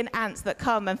 1 million ants that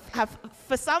come and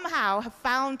have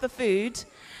found the food,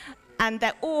 and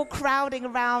they're all crowding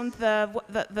around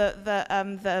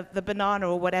the banana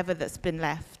or whatever that's been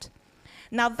left.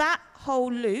 Now that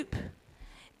whole loop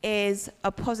is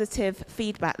a positive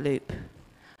feedback loop.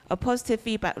 A positive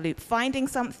feedback loop. Finding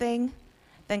something,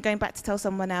 then going back to tell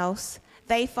someone else.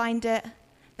 They find it,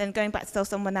 then going back to tell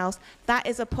someone else. That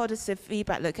is a positive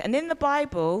feedback loop. And in the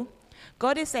Bible,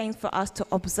 God is saying for us to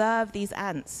observe these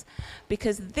ants,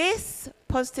 because this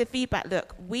positive feedback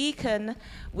look we can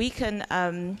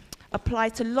apply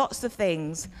to lots of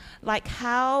things, like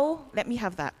how, let me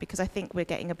have that because I think we're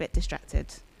getting a bit distracted.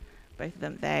 Both of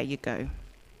them, there you go.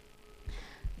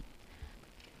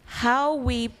 How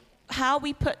we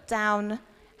put down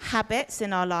habits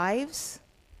in our lives.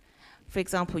 For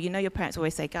example, you know your parents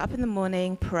always say, get up in the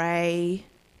morning, pray,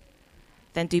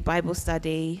 then do Bible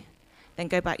study, then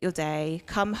go about your day,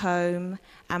 come home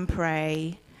and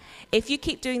pray. If you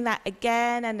keep doing that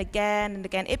again and again and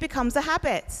again, it becomes a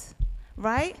habit,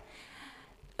 right?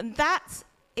 And that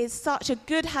is such a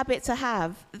good habit to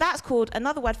have. That's called,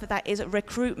 another word for that is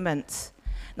recruitment.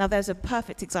 Now there's a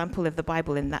perfect example of the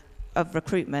Bible in that, of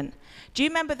recruitment. Do you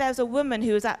remember there's a woman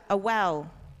who was at a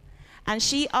well and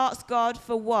she asked God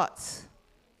for what?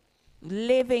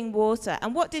 Living water.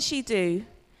 And what did she do?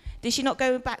 Did she not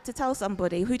go back to tell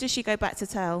somebody? Who did she go back to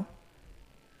tell?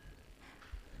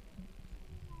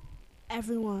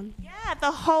 Everyone. Yeah,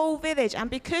 the whole village. And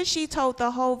because she told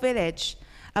the whole village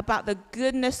about the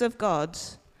goodness of God,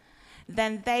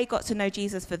 then they got to know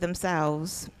Jesus for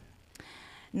themselves.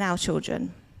 Now,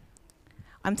 children,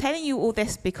 I'm telling you all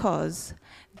this because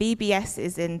VBS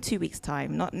is in 2 weeks'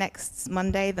 time, not next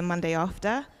Monday, the Monday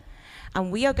after.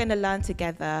 And we are going to learn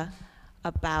together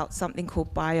about something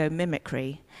called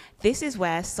biomimicry. This is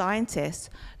where scientists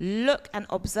look and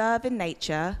observe in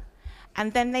nature,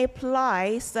 and then they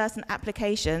apply certain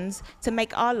applications to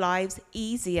make our lives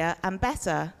easier and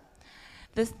better.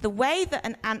 The way that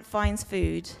an ant finds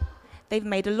food, they've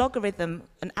made an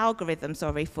algorithm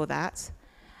for that.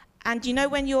 And you know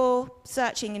when you're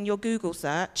searching in your Google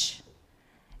search,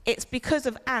 it's because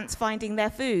of ants finding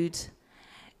their food.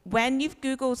 When you've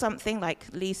Googled something like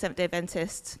Leeds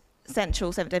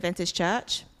Central Seventh-day Adventist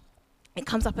Church, it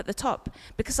comes up at the top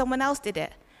because someone else did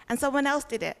it, and someone else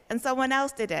did it, and someone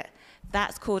else did it.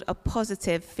 That's called a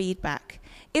positive feedback.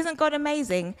 Isn't God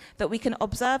amazing that we can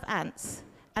observe ants,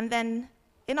 and then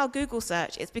in our Google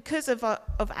search, it's because of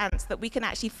ants that we can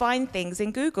actually find things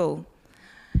in Google.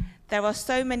 There are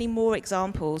so many more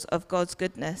examples of God's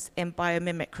goodness in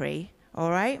biomimicry,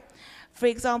 all right? For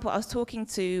example, I was talking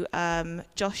to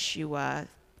Joshua,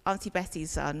 Auntie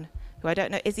Betty's son, who I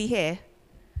don't know, is he here?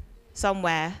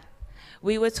 Somewhere.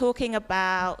 We were talking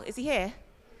about, is he here?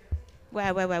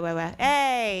 Where?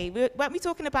 Hey, weren't we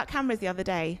talking about cameras the other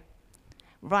day?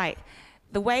 Right.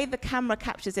 The way the camera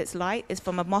captures its light is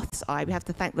from a moth's eye. We have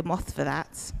to thank the moth for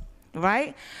that,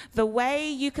 right? The way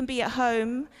you can be at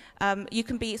home,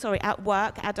 at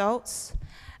work, adults,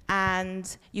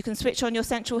 and you can switch on your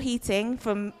central heating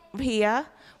from here.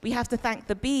 We have to thank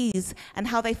the bees and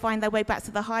how they find their way back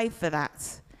to the hive for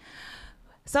that.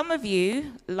 Some of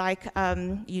you, like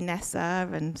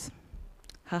Unessa and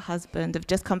her husband, have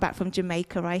just come back from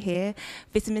Jamaica, I hear.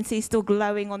 Vitamin C still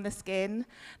glowing on the skin.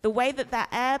 The way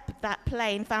that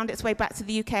plane found its way back to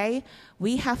the UK,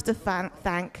 we have to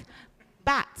thank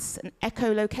bats and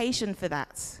echolocation for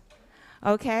that.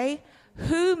 Okay?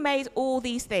 Who made all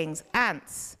these things?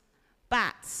 Ants,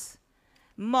 bats,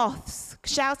 moths.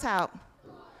 Shout out.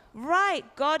 Right,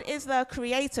 God is the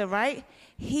creator, right?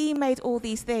 He made all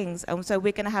these things. And so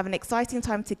we're going to have an exciting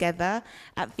time together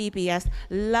at VBS,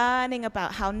 learning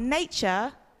about how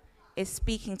nature is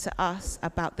speaking to us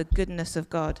about the goodness of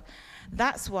God.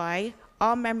 That's why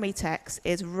our memory text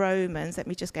is Romans. Let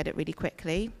me just get it really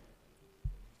quickly.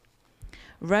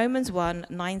 Romans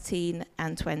 1:19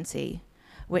 and 20,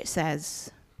 which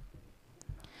says,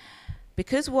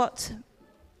 because what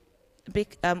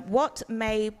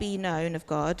may be known of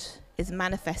God is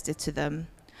manifested to them,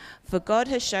 for God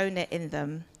has shown it in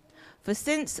them. For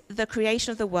since the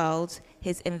creation of the world,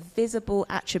 his invisible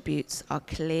attributes are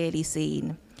clearly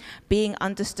seen, being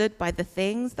understood by the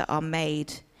things that are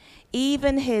made,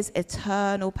 even his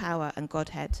eternal power and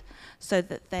Godhead, so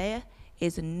that there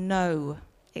is no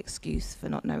excuse for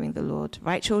not knowing the Lord.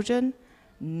 Right, children?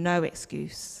 No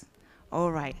excuse.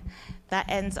 All right. That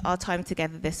ends our time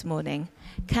together this morning.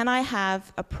 Can I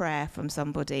have a prayer from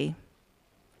somebody?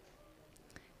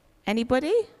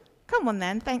 Anybody? Come on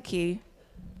then. Thank you.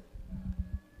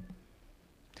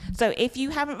 So if you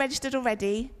haven't registered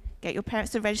already, get your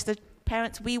parents to register.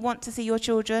 Parents, we want to see your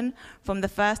children from the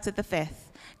 1st to the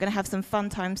 5th. Going to have some fun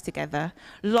times together.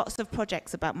 Lots of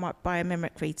projects about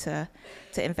biomimicry to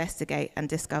investigate and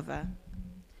discover.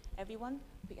 Everyone,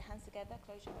 put your hands together,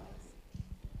 close your eyes.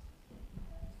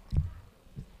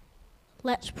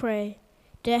 Let's pray.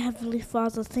 Dear Heavenly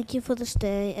Father, thank you for this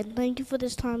day, and thank you for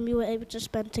this time we were able to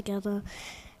spend together.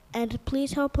 And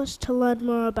please help us to learn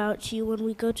more about you when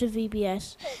we go to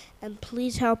VBS. and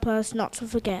please help us not to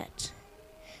forget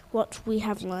what we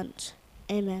have learnt.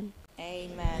 Amen.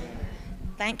 Amen.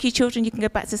 Thank you, children. You can go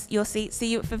back to your seats.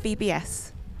 See you for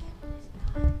VBS.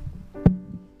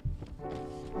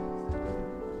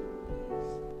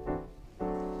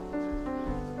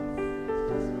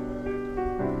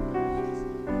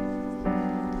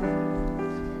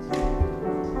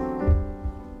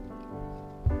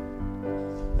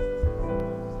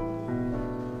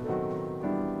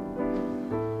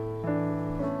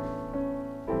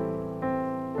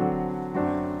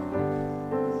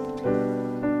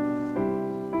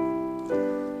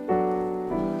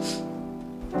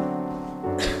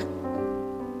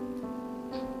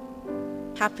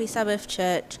 Happy Sabbath,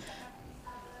 Church.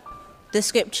 The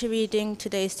scripture reading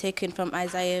today is taken from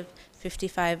Isaiah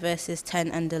 55, verses 10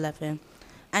 and 11.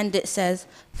 And it says,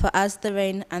 "For as the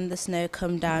rain and the snow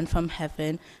come down from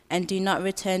heaven, and do not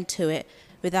return to it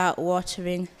without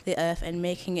watering the earth and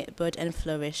making it bud and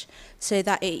flourish, so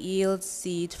that it yields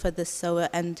seed for the sower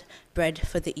and bread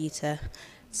for the eater.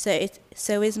 So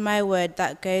is my word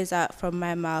that goes out from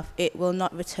my mouth. It will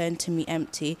not return to me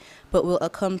empty, but will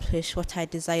accomplish what I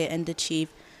desire and achieve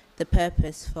the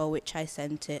purpose for which I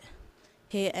sent it."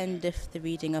 Here endeth the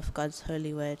reading of God's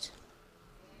holy word.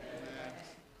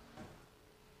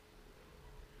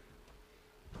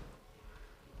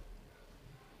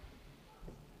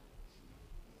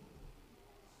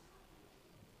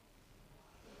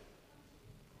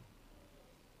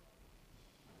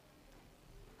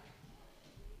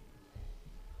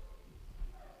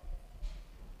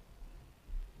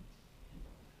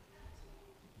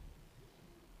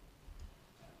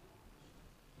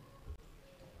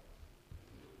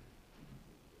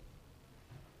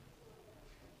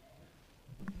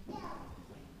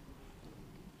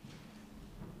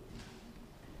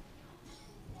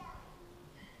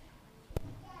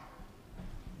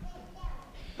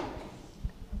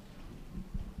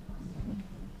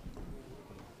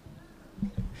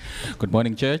 Good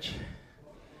morning, church.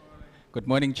 Good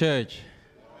morning, church.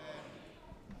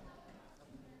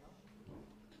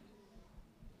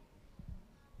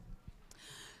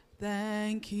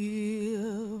 Thank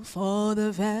you for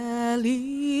the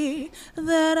valley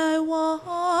that I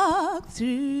walked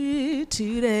through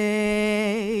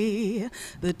today.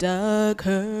 The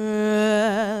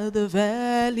darker the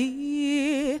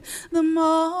valley, the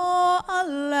more I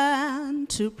learn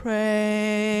to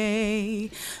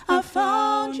pray. I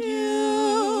found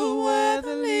you where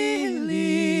the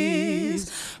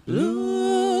lilies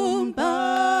bloom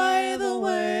by the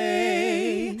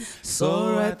way.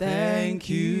 So I thank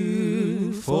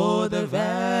you for the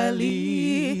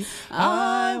valley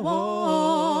I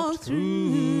walked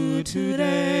through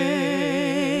today.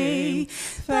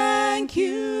 Thank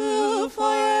you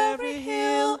for every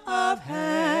hill I've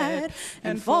had,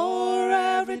 and for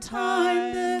every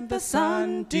time that the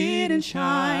sun didn't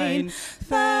shine.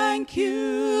 Thank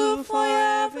you for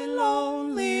every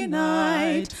lonely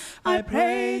night I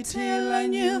prayed till I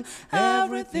knew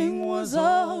everything was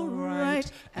all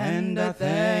right. And I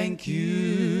thank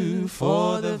you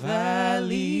for the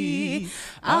valley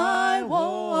I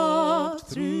walked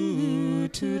through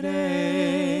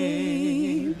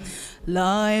today.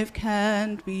 Life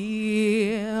can't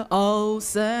be all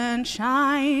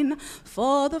sunshine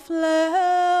for the flowers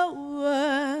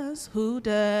who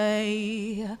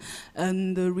die,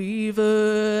 and the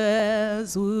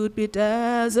rivers would be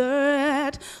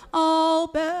desert, all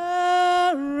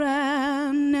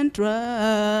barren and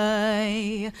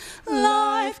dry.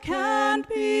 Life can't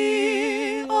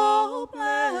be all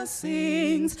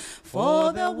blessings,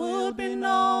 for there would be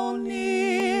no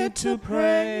need to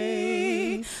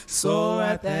pray. So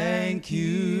I thank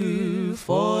you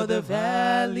for the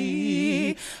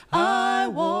valley I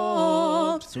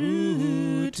walked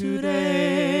through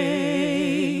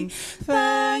today.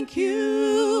 Thank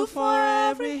you for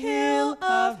every hill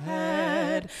I've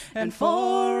had, and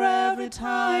for every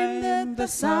time that the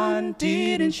sun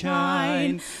didn't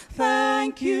shine.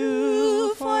 Thank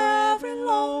you for every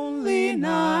lonely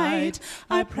night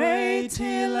I prayed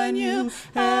till I knew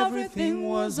everything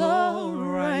was all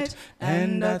right.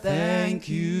 And I thank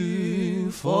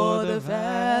you for the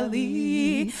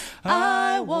valley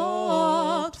I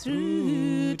walked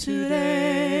through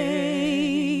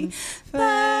today.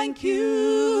 Thank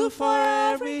you for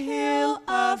every hill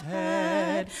I've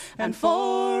had, and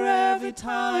for every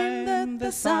time that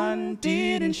the sun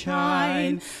didn't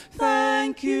shine.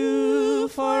 Thank you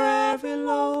for every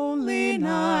lonely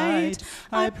night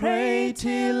I prayed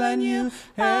till I knew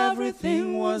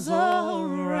everything was all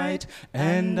right.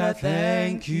 And I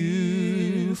thank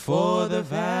you for the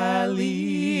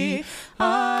valley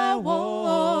I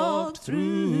walked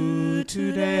through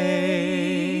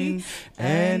today.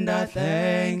 And I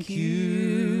thank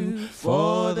you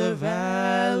for the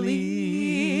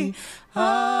valley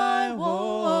I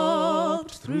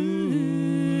walked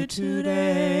through today.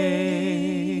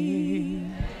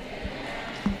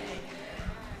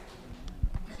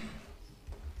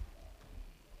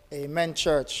 Amen,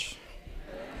 church.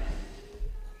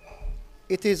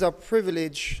 It is a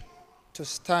privilege to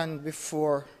stand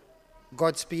before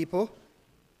God's people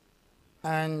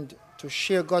and to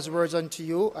share God's words unto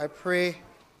you. I pray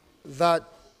that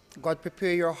God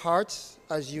prepare your hearts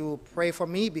as you pray for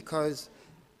me, because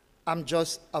I'm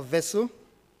just a vessel.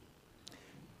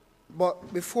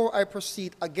 But before I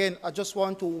proceed, again, I just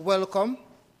want to welcome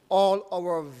all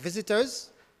our visitors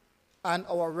and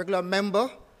our regular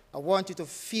member. I want you to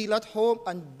feel at home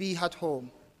and be at home.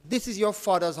 This is your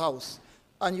Father's house,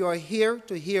 and you are here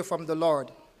to hear from the Lord.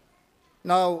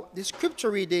 Now, the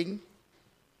scripture reading,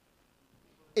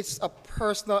 it's a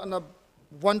personal and a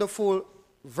wonderful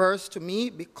verse to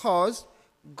me, because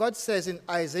God says in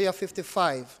Isaiah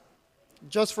 55,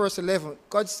 just verse 11,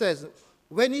 God says,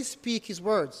 when he speaks his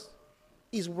words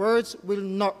will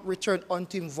not return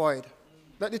unto him void.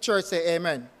 Let the church say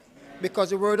amen. Because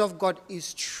the word of God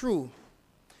is true.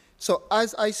 So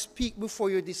as I speak before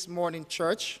you this morning,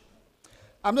 church,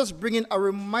 I'm just bringing a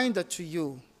reminder to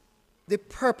you the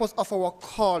purpose of our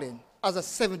calling as a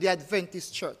Seventh-day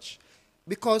Adventist church.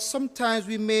 Because sometimes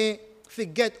we may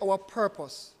forget our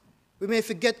purpose. We may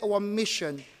forget our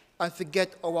mission and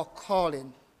forget our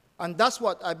calling. And that's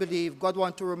what I believe God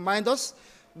wants to remind us,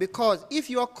 because if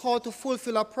you are called to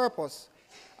fulfill a purpose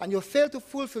and you fail to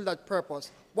fulfill that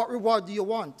purpose, what reward do you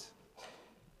want?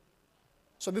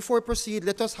 So before we proceed,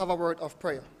 let us have a word of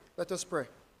prayer. Let us pray.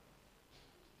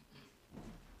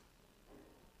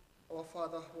 Our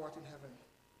Father who art in heaven,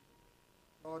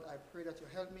 Lord, I pray that you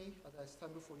help me as I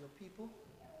stand before your people.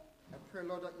 I pray,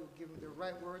 Lord, that you give me the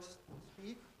right words to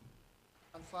speak.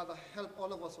 And Father, help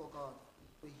all of us, oh God,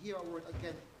 to hear a word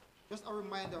again. Just a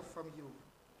reminder from you.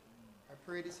 I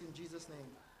pray this in Jesus'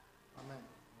 name. Amen.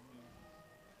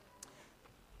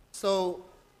 So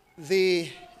the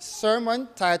sermon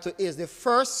title is The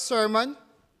First Sermon,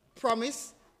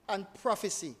 Promise and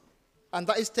Prophecy. And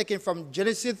that is taken from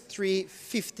Genesis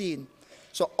 3:15.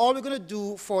 So all we're going to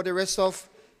do for the rest of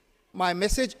my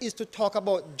message is to talk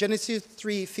about Genesis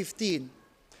 3:15.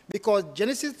 Because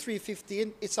Genesis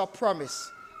 3:15, it's a promise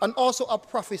and also a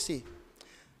prophecy.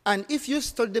 And if you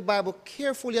study the Bible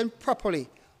carefully and properly,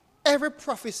 every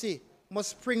prophecy must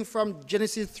spring from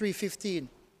Genesis 3:15.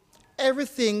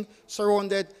 Everything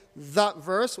surrounded that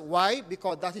verse. Why?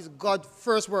 Because that is God's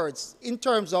first words in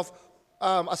terms of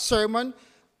a sermon,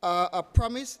 a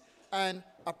promise, and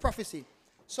a prophecy.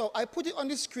 So I put it on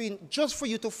the screen just for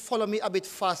you to follow me a bit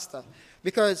faster,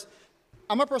 because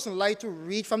I'm a person who likes to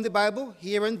read from the Bible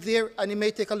here and there, and it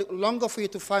may take a little longer for you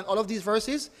to find all of these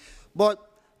verses, but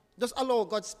just allow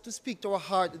God to speak to our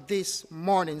heart this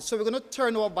morning. So we're going to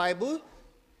turn our Bible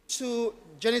to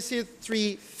Genesis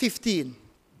 3:15.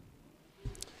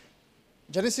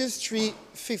 Genesis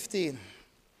 3:15.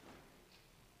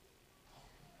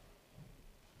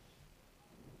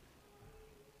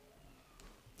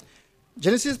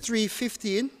 Genesis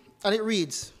 3:15, and it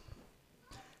reads,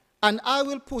 "And I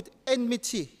will put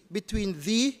enmity between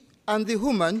thee and the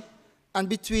woman, and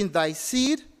between thy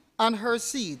seed and her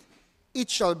seed.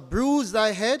 It shall bruise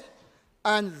thy head,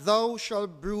 and thou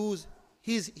shalt bruise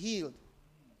his heel."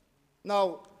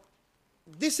 Now,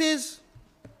 this is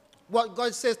what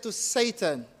God says to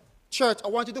Satan. Church, I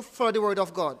want you to follow the word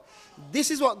of God. This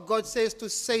is what God says to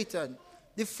Satan.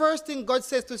 The first thing God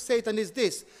says to Satan is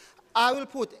this: I will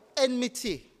put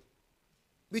enmity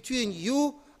between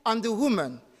you and the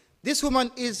woman. This woman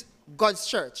is God's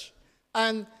church.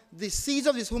 And the seeds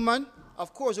of this woman,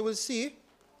 of course, you will see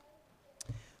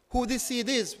who this seed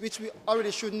is, which we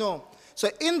already should know. So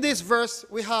in this verse,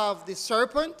 we have the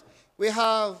serpent, we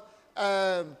have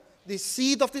the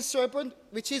seed of the serpent,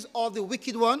 which is of the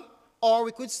wicked one, or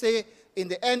we could say, in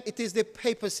the end, it is the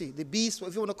papacy, the beast,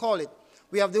 if you want to call it.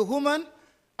 We have the woman,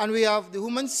 and we have the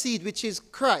woman's seed, which is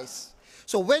Christ.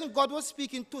 So when God was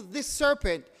speaking to this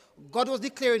serpent, God was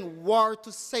declaring war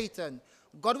to Satan.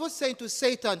 God was saying to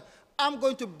Satan, I'm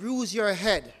going to bruise your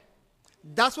head.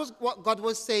 That's what God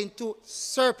was saying to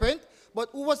serpent. But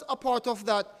who was a part of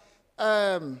that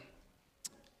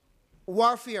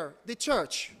warfare? The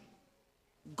church.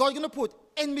 God's going to put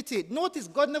enmity. Notice,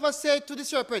 God never said to the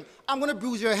serpent, I'm going to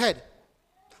bruise your head.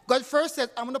 God first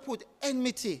said, I'm going to put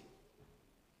enmity.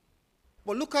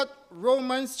 But look at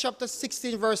Romans chapter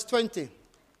 16, verse 20.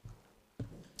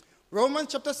 Romans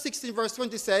chapter 16, verse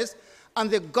 20 says, And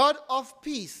the God of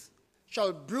peace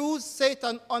shall bruise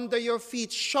Satan under your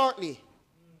feet shortly.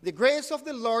 The grace of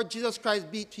the Lord Jesus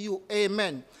Christ be to you.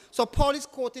 Amen. So Paul is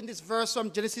quoting this verse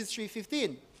from Genesis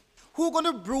 3:15. Who's going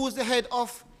to bruise the head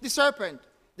of the serpent?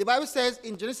 The Bible says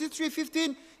in Genesis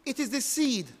 3:15, it is the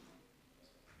seed.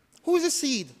 Who is the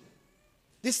seed?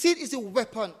 The seed is the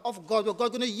weapon of God, what God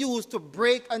is going to use to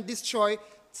break and destroy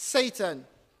Satan.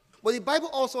 But the Bible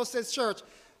also says, church,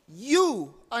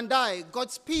 you and I,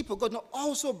 God's people, God will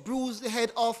also bruise the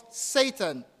head of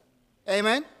Satan.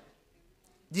 Amen?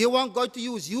 Do you want God to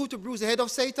use you to bruise the head of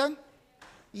Satan?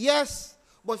 Yes.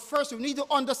 But first, we need to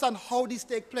understand how this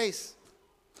takes place.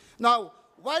 Now,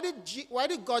 why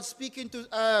did God speak into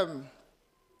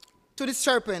to the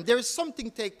serpent? There is something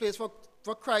take place for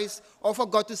Christ or for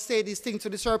God to say these things to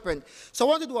the serpent. So I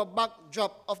want to do a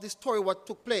backdrop of the story, what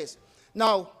took place.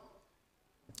 Now,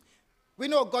 we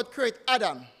know God created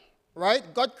Adam, right?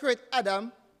 God created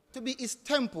Adam to be his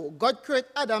temple. God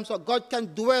created Adam so God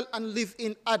can dwell and live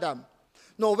in Adam.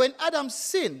 Now, when Adam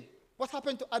sinned, what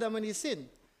happened to Adam when he sinned?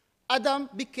 Adam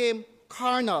became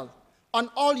carnal. And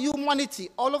all humanity,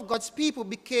 all of God's people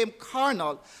became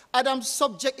carnal. Adam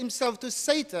subject himself to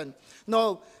Satan.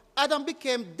 Now, Adam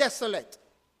became desolate,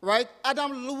 right?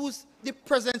 Adam lose the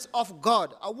presence of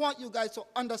God. I want you guys to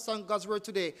understand God's word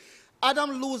today.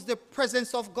 Adam lose the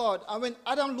presence of God. And when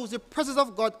Adam lose the presence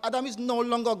of God, Adam is no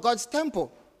longer God's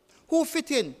temple. Who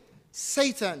fit in?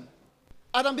 Satan.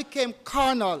 Adam became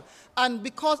carnal. And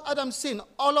because Adam sinned,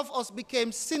 all of us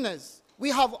became sinners. We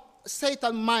have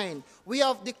Satan's mind. We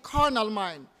have the carnal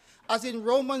mind. As in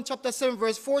Romans chapter 7,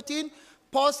 verse 14,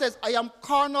 Paul says, I am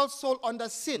carnal soul under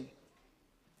sin.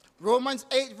 Romans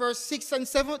 8, verse 6 and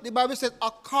 7, the Bible says, a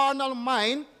carnal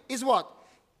mind is what?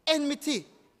 Enmity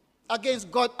against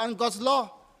God and God's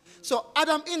law. So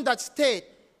Adam in that state,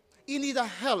 he needed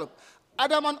help.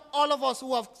 Adam and all of us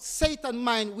who have Satan's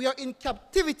mind, we are in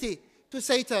captivity to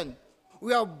Satan.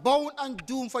 We are bound and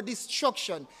doomed for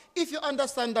destruction. If you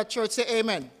understand that, church, say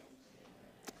amen.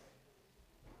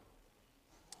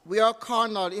 We are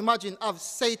carnal. Imagine, have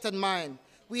Satan's mind.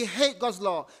 We hate God's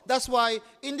law. That's why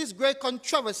in this great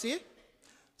controversy,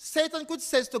 Satan could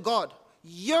say to God,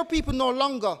 your people no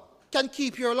longer can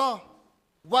keep your law,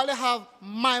 while I have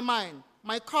my mind,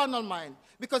 my carnal mind.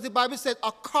 Because the Bible said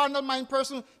a carnal mind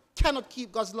person cannot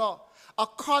keep God's law. A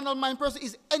carnal mind person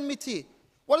is enmity.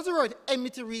 What does the word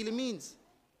enmity really means?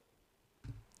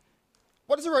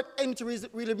 What does the word enmity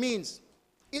really means?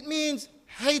 It means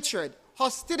hatred,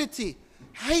 hostility,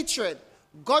 hatred.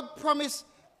 God promised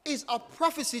is a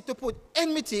prophecy to put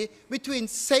enmity between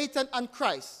Satan and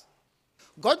Christ.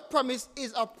 God promised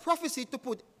is a prophecy to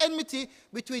put enmity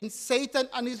between Satan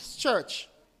and his church.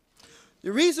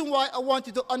 The reason why I want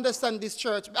you to understand this,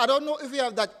 church, I don't know if we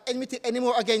have that enmity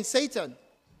anymore against Satan,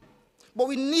 but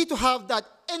we need to have that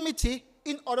enmity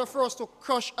in order for us to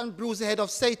crush and bruise the head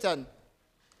of Satan.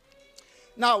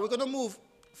 Now, we're going to move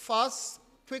fast,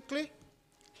 quickly.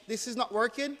 This is not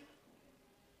working.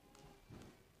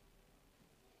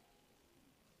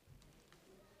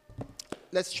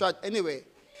 Let's try it anyway.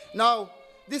 Now,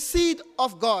 the seed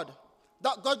of God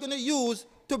that God's going to use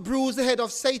to bruise the head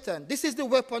of Satan. This is the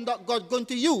weapon that God's going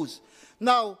to use.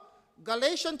 Now,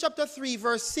 Galatians chapter 3,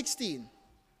 verse 16.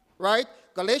 Right?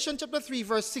 Galatians chapter 3,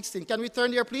 verse 16. Can we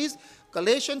turn there, please?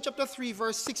 Galatians chapter 3,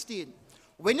 verse 16.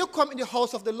 When you come in the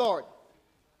house of the Lord,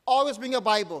 always bring a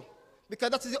Bible, because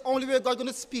that is the only way God's going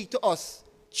to speak to us,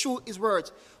 through his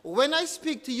words. When I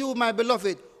speak to you, my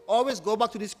beloved, always go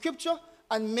back to the scripture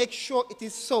and make sure it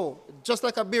is so, just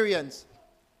like Bereans.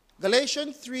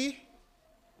 Galatians 3,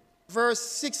 verse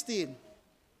 16.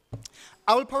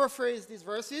 I will paraphrase these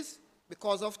verses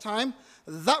because of time.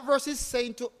 That verse is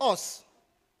saying to us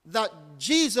that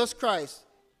Jesus Christ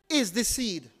is the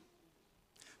seed.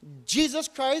 Jesus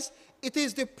Christ, it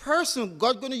is the person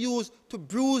God's going to use to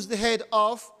bruise the head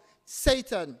of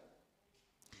Satan.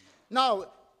 Now,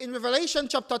 in Revelation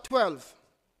chapter 12,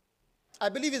 I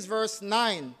believe it's verse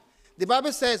 9, the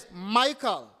Bible says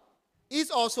Michael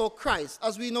is also Christ.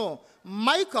 As we know,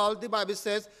 Michael, the Bible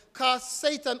says, cast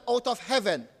Satan out of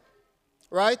heaven,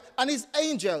 right? And his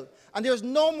angel. And there's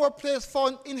no more place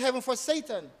found in heaven for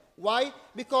Satan. Why?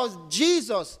 Because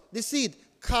Jesus, the seed,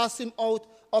 cast him out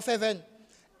of heaven.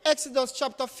 Exodus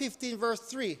chapter 15, verse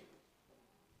 3.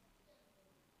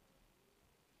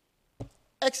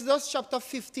 Exodus chapter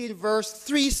 15, verse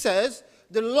 3 says,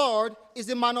 the Lord is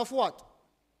the man of what?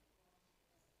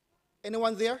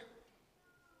 Anyone there?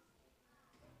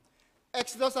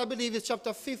 Exodus, I believe, is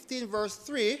chapter 15, verse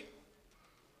 3.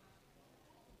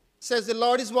 Says the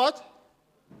Lord is what?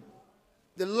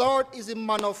 The Lord is a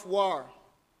man of war.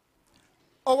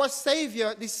 Our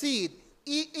Savior, the seed,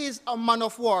 He is a man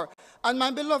of war. And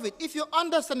my beloved, if you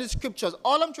understand the scriptures,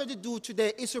 all I'm trying to do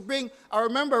today is to bring a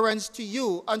remembrance to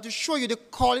you and to show you the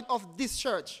calling of this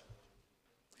church.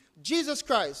 Jesus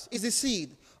Christ is the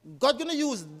seed. God's going to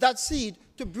use that seed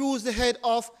to bruise the head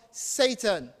of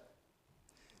Satan.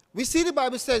 We see the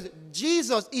Bible says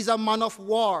Jesus is a man of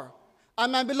war.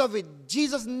 And my beloved,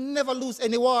 Jesus never loses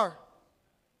any war.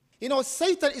 You know,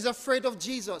 Satan is afraid of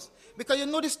Jesus. Because you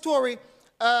know the story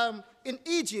in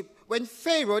Egypt, when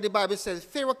Pharaoh, the Bible says,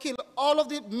 Pharaoh killed all of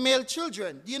the male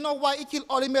children. Do you know why he killed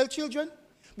all the male children?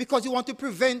 Because he wanted to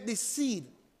prevent the seed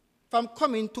from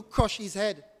coming to crush his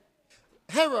head.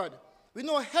 Herod, we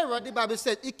know Herod, the Bible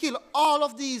said, he killed all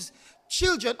of these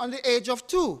children on the age of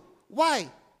 2. Why?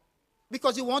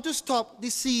 Because he wanted to stop the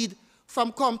seed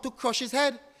from coming to crush his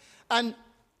head. And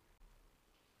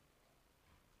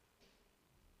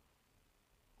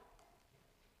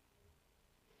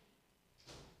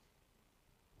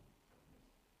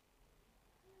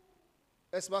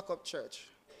let's back up, church.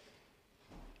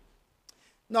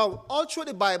 Now, all through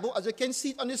the Bible, as you can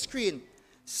see it on the screen,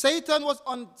 Satan was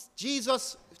on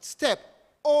Jesus' step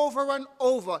over and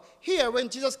over. Here, when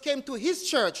Jesus came to his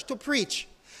church to preach,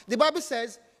 the Bible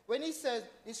says, when he says,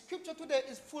 the scripture today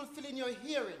is fulfilled in your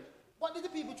hearing, what did the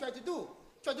people try to do?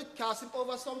 Try to cast him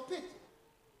over some pit.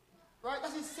 Right?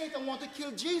 That's what Satan wanted to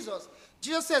kill Jesus.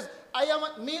 Jesus says,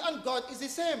 me and God is the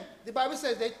same. The Bible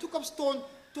says they took up stone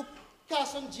to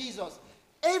cast on Jesus.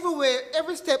 Everywhere,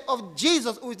 every step of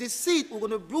Jesus, who is the seed, who's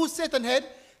going to bruise Satan's head,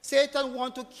 Satan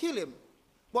wants to kill him.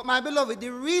 But my beloved,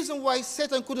 the reason why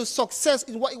Satan couldn't success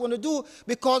in what he want to do,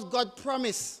 because God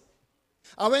promised.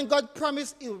 And when God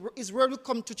promised, his word will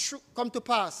come to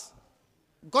pass.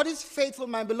 God is faithful,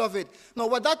 my beloved. Now,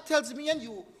 what that tells me and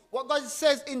you, what God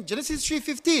says in Genesis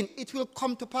 3:15, it will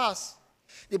come to pass.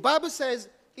 The Bible says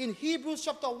in Hebrews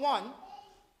chapter 1,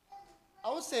 I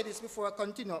will say this before I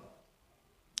continue.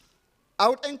 I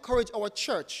would encourage our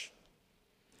church,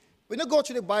 when you go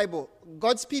to the Bible,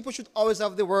 God's people should always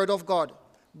have the word of God.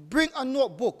 Bring a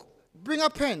notebook, bring a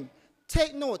pen,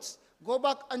 take notes, go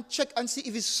back and check and see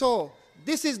if it's so.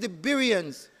 This is the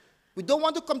Bereans. We don't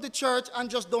want to come to church and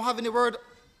just don't have any word.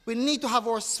 We need to have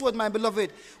our sword, my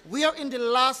beloved. We are in the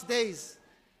last days.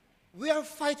 We are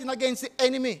fighting against the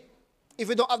enemy. If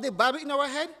we don't have the Bible in our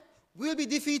head, we'll be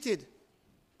defeated.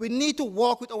 We need to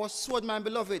walk with our sword, my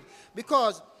beloved.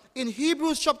 Because in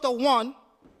Hebrews chapter 1,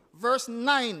 verse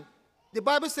 9, the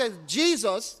Bible says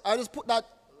Jesus, I just put that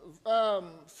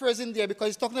phrase in there because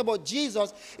it's talking about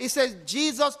Jesus. It says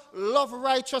Jesus loved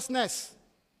righteousness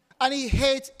and he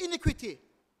hates iniquity.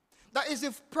 That is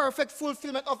the perfect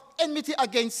fulfillment of enmity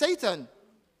against Satan.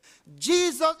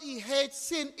 Jesus, he hates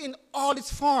sin in all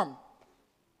its form.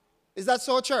 Is that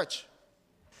so, church?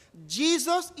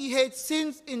 Jesus, he hates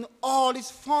sins in all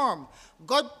its form.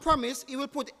 God promised he will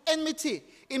put enmity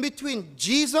in between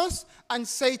Jesus and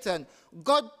Satan.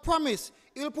 God promised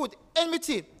he will put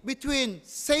enmity between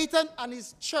Satan and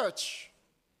his church.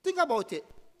 Think about it.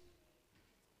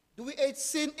 Do we hate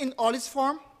sin in all its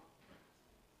form?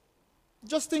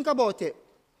 Just think about it.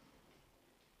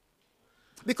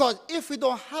 Because if we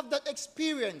don't have that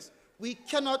experience, we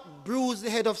cannot bruise the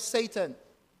head of Satan.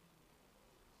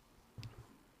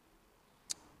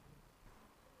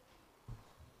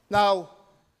 Now,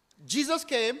 Jesus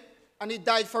came and he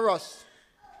died for us.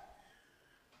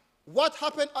 What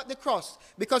happened at the cross?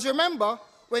 Because remember,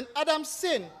 when Adam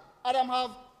sinned, Adam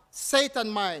had Satan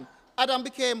mind. Adam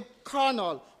became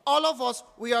carnal. All of us,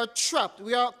 we are trapped.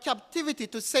 We are captivity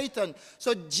to Satan.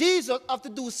 So Jesus have to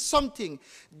do something.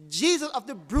 Jesus have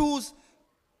to bruise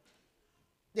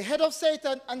the head of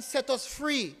Satan and set us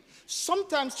free.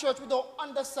 Sometimes, church, we don't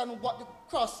understand what the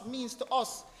cross means to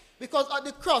us. Because at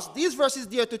the cross, these verses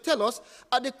there to tell us,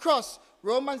 at the cross,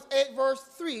 Romans 8 verse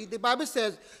 3, the Bible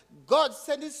says, God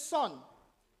sent his son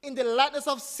in the likeness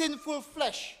of sinful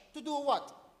flesh to do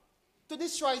what? To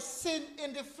destroy sin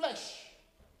in the flesh.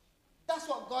 That's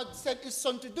what God sent his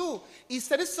son to do. He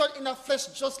sent his son in the flesh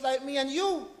just like me and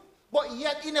you. But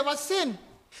yet he never sinned.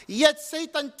 Yet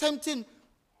Satan tempted him.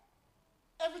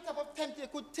 Every type of tempting he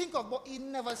could think of, but he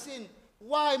never sinned.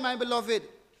 Why, my beloved?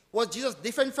 Was Jesus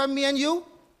different from me and you?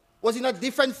 Was he not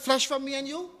different flesh from me and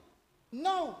you?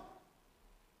 No.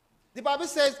 The Bible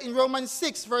says in Romans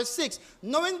 6, verse 6,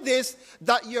 knowing this,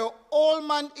 that your old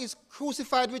man is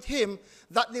crucified with him,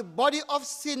 that the body of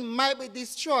sin might be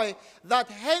destroyed, that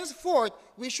henceforth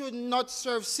we should not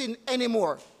serve sin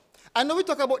anymore. I know we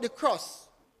talk about the cross,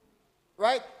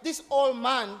 right? This old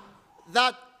man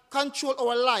that controlled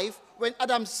our life when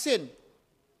Adam sinned.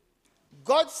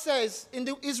 God says in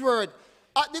his word,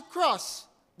 at the cross,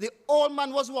 the old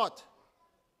man was what?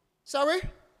 Sorry?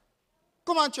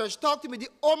 Come on, church, talk to me. The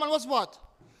old man was what?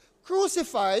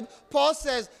 Crucified. Paul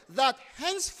says that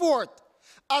henceforth,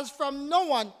 as from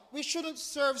now on, we shouldn't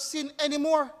serve sin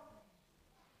anymore.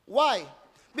 Why?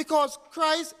 Because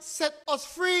Christ set us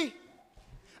free.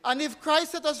 And if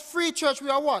Christ set us free, church, we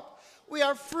are what? We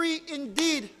are free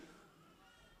indeed.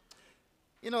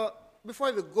 You know,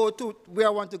 before we go to where I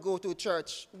want to go to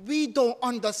church, we don't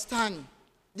understand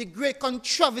the great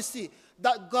controversy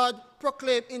that God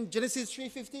proclaimed in Genesis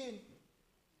 3:15.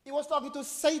 He was talking to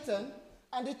Satan,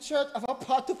 and the church have a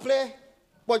part to play.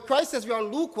 But Christ says we are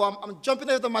lukewarm. I'm jumping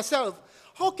ahead of myself.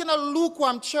 How can a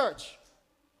lukewarm church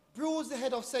bruise the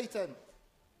head of Satan?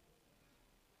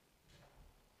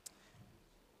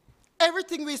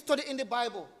 Everything we study in the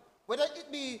Bible, whether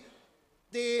it be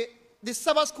the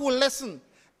Sabbath school lesson,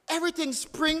 everything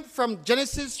springs from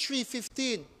Genesis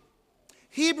 3:15.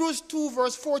 Hebrews 2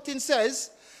 verse 14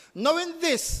 says, knowing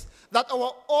this, that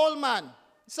our old man,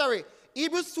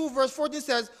 Hebrews 2 verse 14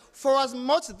 says, for as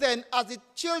much then as the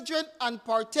children and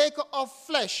partaker of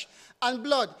flesh and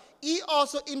blood, he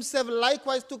also himself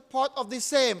likewise took part of the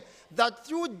same, that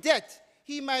through death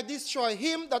he might destroy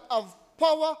him that have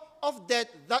power of death,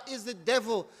 that is the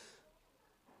devil.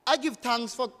 I give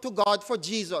thanks to God for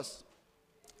Jesus.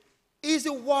 He's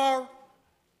a war.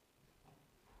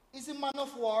 He's a man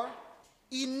of war.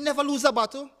 He never loses a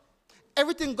battle.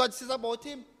 Everything God says about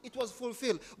him, it was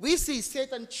fulfilled. We see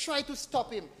Satan try to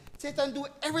stop him. Satan do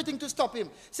everything to stop him.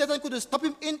 Satan could stop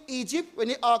him in Egypt when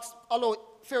he allowed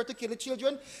Pharaoh to kill the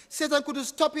children. Satan could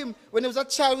stop him when he was a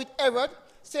child with Herod.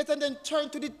 Satan then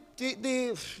turned to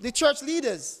the church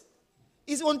leaders,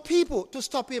 his own people, to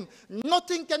stop him.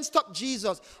 Nothing can stop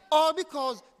Jesus, all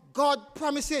because God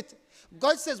promised it.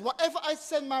 God says, whatever I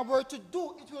send my word to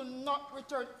do, it will not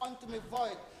return unto me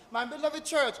void. My beloved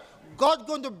church, God's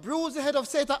going to bruise the head of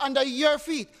Satan under your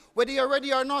feet, whether you're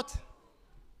ready or not.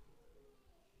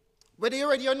 Whether you're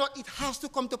ready or not, it has to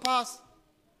come to pass.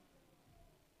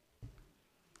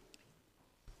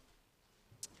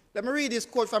 Let me read this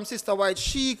quote from Sister White.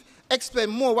 She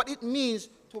explained more what it means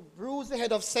to bruise the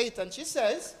head of Satan. She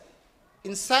says,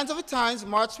 in Signs of the Times,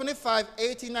 March 25,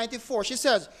 1894, she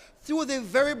says, through the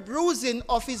very bruising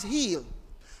of his heel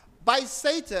by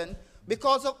Satan,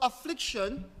 because of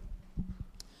affliction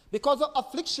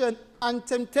and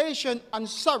temptation and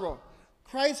sorrow,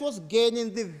 Christ was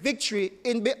gaining the victory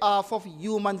in behalf of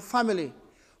human family.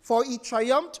 For he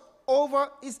triumphed over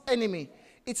his enemy.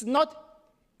 It's not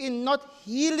in not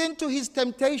yielding to his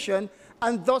temptation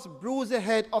and thus bruise the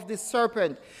head of the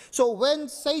serpent. So when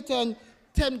Satan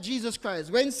tempt Jesus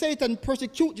Christ, when Satan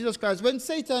persecute Jesus Christ, when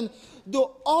Satan do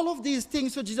all of these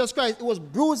things to Jesus Christ, it was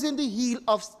bruising the heel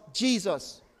of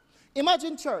Jesus.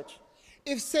 Imagine, church,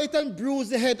 if Satan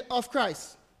bruised the head of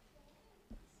Christ,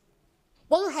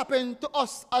 what will happen to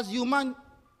us as human?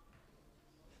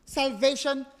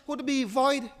 Salvation would be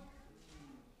void.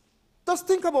 Just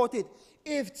think about it.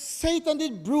 If Satan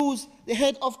did bruise the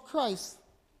head of Christ,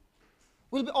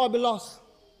 we'll all be lost.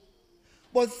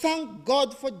 But thank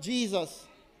God for Jesus.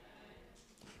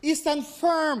 He stands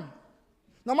firm.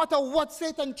 No matter what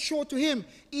Satan threw to him,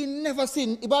 he never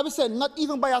sinned. The Bible said, not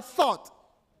even by a thought.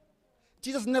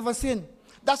 Jesus never sinned.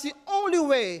 That's the only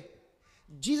way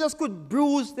Jesus could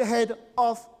bruise the head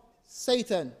of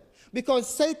Satan.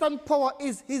 Because Satan's power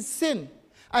is his sin.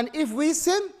 And if we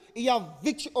sin, he has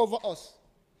victory over us.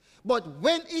 But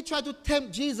when he tried to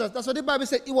tempt Jesus, that's what the Bible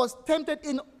said, he was tempted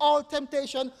in all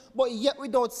temptation, but yet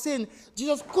without sin.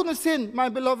 Jesus couldn't sin, my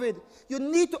beloved. You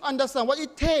need to understand what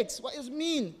it takes, what it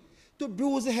means to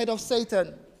bruise the head of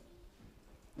Satan.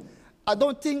 I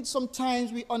don't think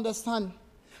sometimes we understand.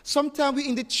 Sometimes we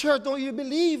in the church don't even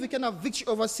believe we can have victory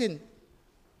over sin.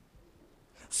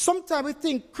 Sometimes we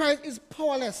think Christ is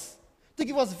powerless to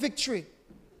give us victory.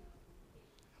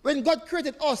 When God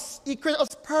created us, he created us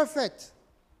perfect.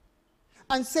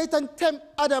 And Satan tempted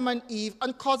Adam and Eve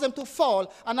and caused them to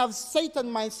fall and have Satan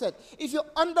mindset. If you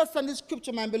understand this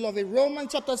scripture, my beloved,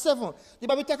 Romans chapter 7, the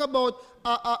Bible talks about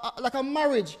like a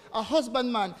marriage, a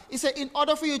husband man. He said, in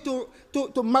order for you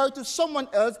to marry to someone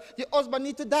else, the husband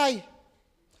needs to die.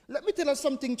 Let me tell you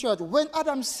something, church. When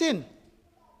Adam sinned,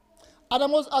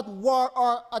 Adam was at war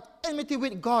or at enmity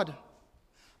with God.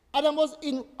 Adam was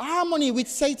in harmony with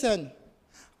Satan.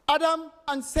 Adam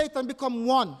and Satan become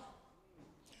one.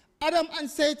 Adam and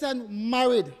Satan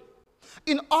married.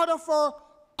 In order for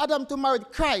Adam to marry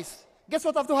Christ, guess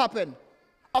what have to happen?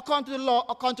 According to the law,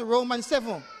 according to Romans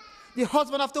 7, the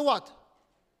husband have to what?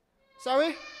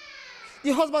 Sorry?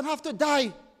 The husband have to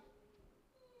die.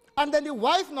 And then the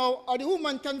wife now, or the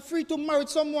woman, can free to marry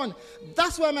someone.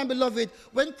 That's why, my beloved,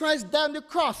 when Christ died on the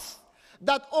cross,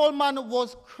 that old man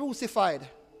was crucified.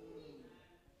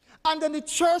 And then the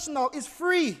church now is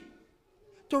free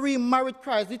to remarry with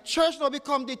Christ. The church now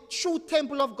becomes the true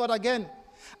temple of God again.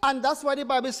 And that's why the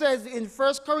Bible says in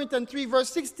 1 Corinthians 3 verse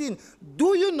 16,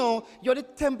 do you know you're the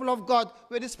temple of God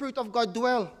where the Spirit of God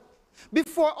dwells?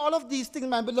 Before all of these things,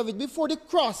 my beloved, before the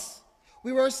cross,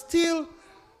 we were still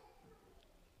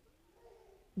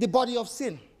the body of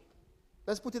sin.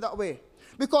 Let's put it that way.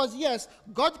 Because yes,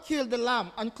 God killed the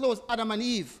lamb and clothed Adam and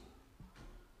Eve.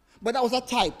 But that was a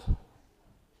type.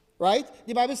 Right?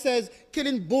 The Bible says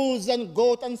killing bulls and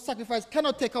goats and sacrifice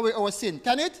cannot take away our sin.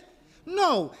 Can it?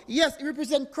 No. Yes, it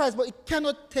represents Christ, but it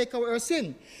cannot take away our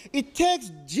sin. It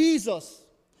takes Jesus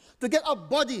to get a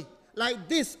body like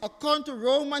this. According to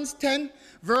Romans 10,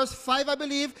 verse 5, I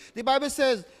believe, the Bible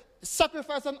says,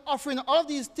 sacrifice and offering, all of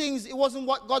these things, it wasn't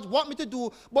what God wanted me to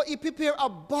do, but He prepared a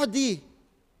body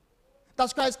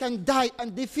that Christ can die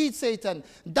and defeat Satan.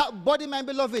 That body, my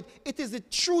beloved, it is the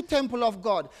true temple of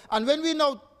God. And when we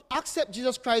now accept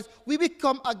Jesus Christ, we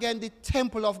become again the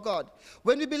temple of God.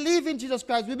 When we believe in Jesus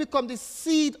Christ, we become the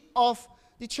seed of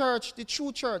the church, the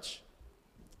true church.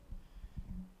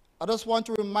 I just want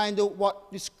to remind you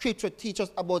what the scripture teaches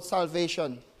about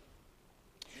salvation.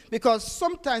 Because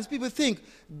sometimes people think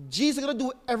Jesus is going to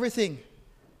do everything.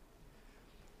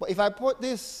 But if I put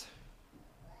this,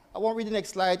 I won't read the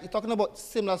next slide. It's talking about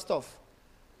similar stuff.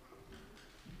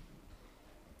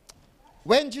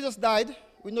 When Jesus died,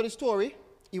 we know the story.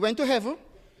 He went to heaven,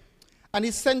 and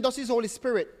He sent us His Holy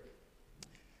Spirit.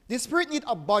 The Spirit needs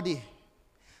a body,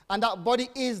 and that body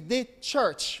is the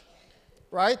church,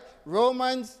 right?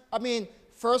 1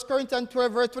 Corinthians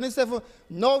 12, verse 27,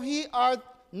 now you are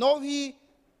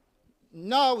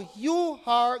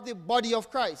the body of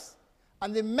Christ.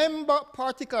 And the member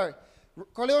particular,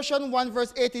 Colossians 1,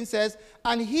 verse 18 says,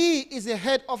 and He is the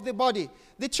head of the body,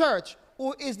 the church,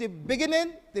 who is the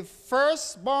beginning, the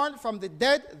firstborn from the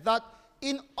dead, that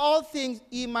in all things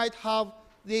He might have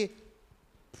the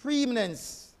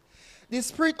preeminence. The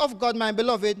Spirit of God, my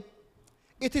beloved,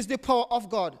 it is the power of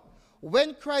God.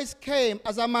 When Christ came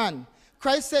as a man,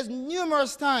 Christ says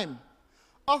numerous times,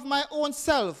 of my own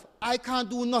self, I can't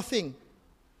do nothing.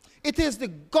 It is the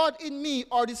God in me,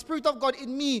 or the Spirit of God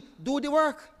in me, do the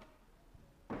work.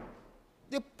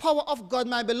 The power of God,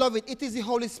 my beloved, it is the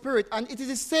Holy Spirit, and it is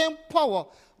the same power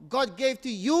God gave to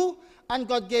you and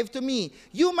God gave to me.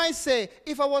 You might say,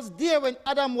 if I was there when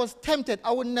Adam was tempted,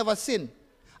 I would never sin.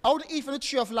 I would eat from the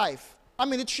tree of life.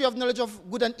 The tree of knowledge of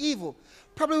good and evil.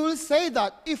 Probably will say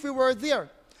that if we were there.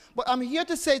 But I'm here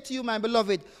to say to you, my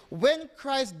beloved, when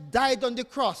Christ died on the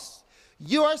cross,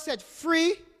 you are set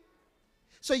free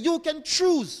so you can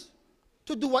choose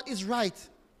to do what is right.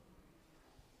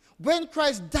 When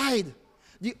Christ died,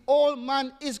 the old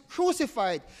man is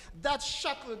crucified. That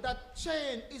shackle, that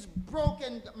chain is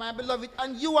broken, my beloved,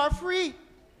 and you are free.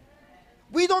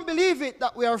 We don't believe it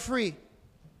that we are free.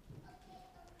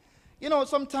 You know,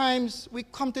 sometimes we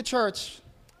come to church,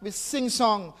 we sing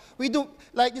song. We do,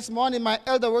 like this morning, my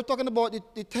elder, we're talking about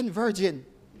the 10 virgins.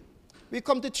 We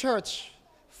come to church.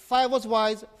 5 was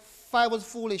wise, 5 was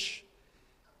foolish.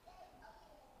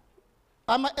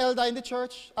 I'm an elder in the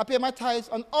church. I pay my tithes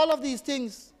on all of these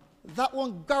things. That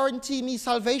won't guarantee me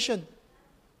salvation.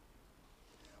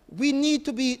 We need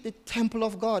to be the temple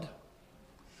of God.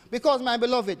 Because, my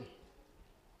beloved,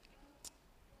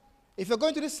 if you're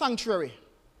going to the sanctuary,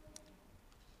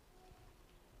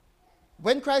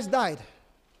 when Christ died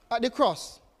at the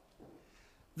cross,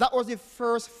 that was the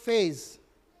first phase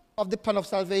of the plan of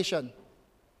salvation.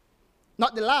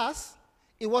 Not the last,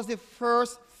 it was the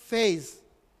first phase.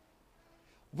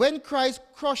 When Christ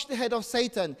crushed the head of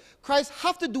Satan, Christ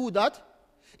have to do that.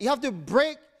 He have to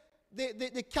break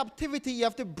the captivity. He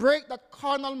have to break that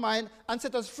carnal mind and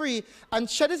set us free and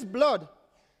shed His blood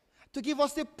to give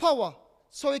us the power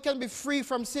so we can be free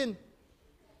from sin.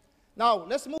 Now,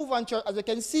 let's move on, church. As you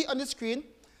can see on the screen,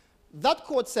 that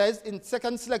quote says in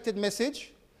second selected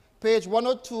message, page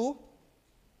 102,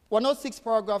 106,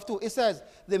 paragraph 2, it says,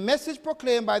 the message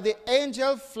proclaimed by the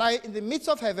angel flying in the midst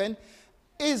of heaven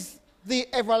is the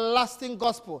everlasting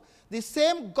gospel. The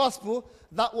same gospel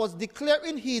that was declared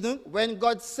in Eden when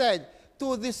God said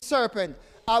to the serpent,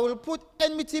 I will put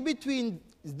enmity between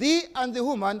thee and the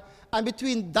woman, and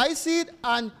between thy seed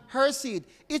and her seed.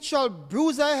 It shall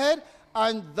bruise thy head,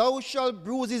 and thou shalt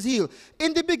bruise his heel.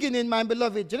 In the beginning, my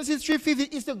beloved, Genesis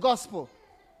 3:15 is the gospel.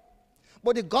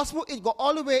 But the gospel, it goes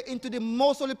all the way into the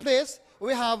most holy place.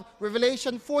 We have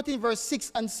Revelation 14, verse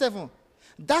 6 and 7.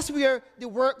 That's where the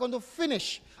work going to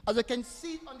finish. As you can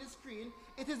see on the screen,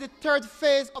 it is the third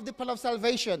phase of the plan of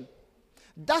salvation.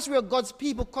 That's where God's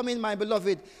people come in, my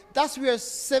beloved. That's where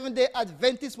Seventh-day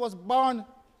Adventist was born.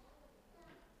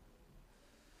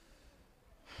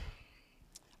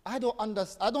 I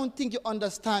don't think you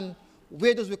understand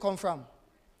where does we come from.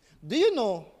 Do you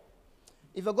know,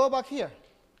 if you go back here,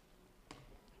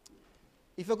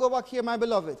 my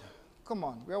beloved, come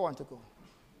on, where I want to go?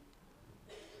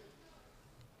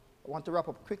 I want to wrap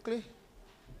up quickly.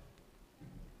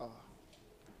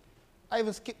 I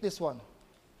even skipped this one.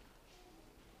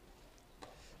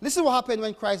 Listen what happened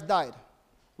when Christ died,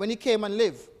 when he came and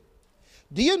lived.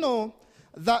 Do you know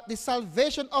that the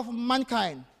salvation of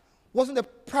mankind wasn't the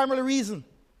primary reason?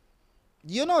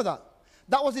 Do you know that?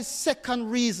 That was the second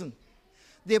reason.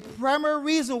 The primary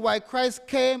reason why Christ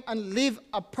came and lived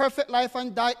a perfect life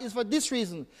and died is for this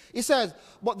reason. He says,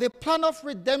 but the plan of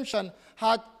redemption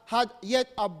had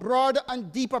yet a broader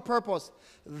and deeper purpose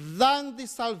than the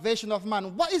salvation of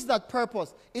man. What is that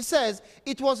purpose? It says,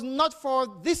 it was not for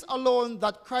this alone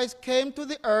that Christ came to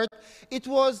the earth. It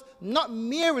was not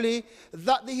merely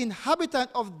that the inhabitant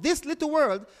of this little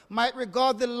world might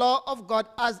regard the law of God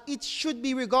as it should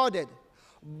be regarded,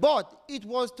 but it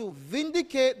was to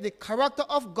vindicate the character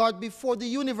of God before the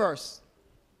universe.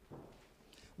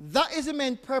 That is the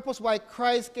main purpose why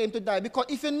Christ came to die. Because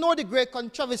if you know the great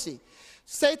controversy,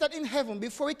 Satan in heaven,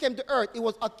 before he came to earth, he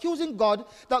was accusing God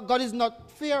that God is not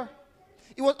fair.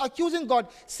 He was accusing God.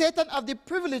 Satan had the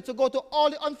privilege to go to all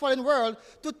the unfallen world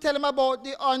to tell him about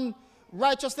the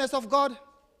unrighteousness of God.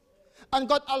 And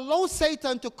God allowed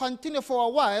Satan to continue for a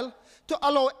while to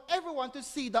allow everyone to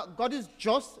see that God is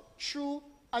just, true,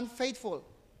 and faithful.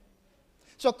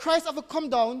 So Christ had to come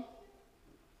down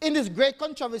in this great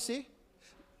controversy.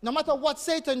 No matter what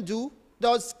Satan do,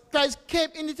 Christ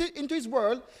came into his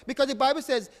world, because the Bible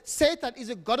says Satan is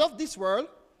a god of this world.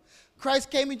 Christ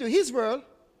came into his world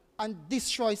and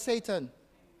destroyed Satan.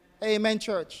 Amen,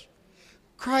 church.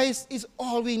 Christ is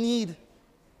all we need.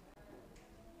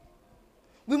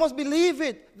 We must believe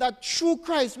it, that through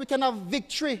Christ we can have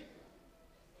victory.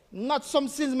 Not some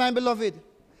sins, my beloved.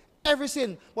 Every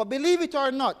sin. But believe it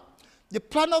or not, the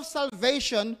plan of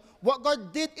salvation, what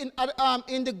God did in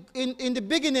the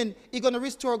beginning, He's going to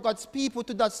restore God's people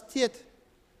to that state.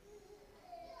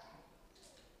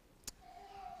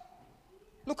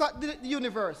 Look at the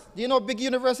universe. Do you know how big the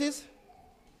universe is?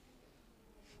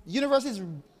 The universe is,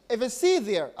 if you see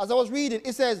there, as I was reading,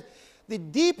 it says, the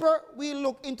deeper we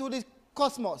look into the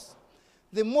cosmos,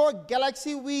 the more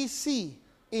galaxy we see.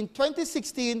 In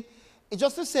 2016, it's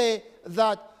just to say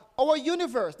that our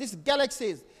universe, these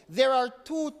galaxies, there are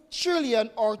 2 trillion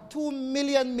or 2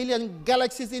 million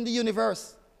galaxies in the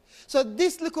universe. So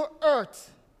this little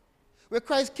earth, where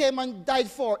Christ came and died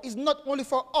for, is not only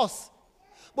for us,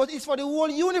 but it's for the whole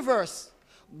universe.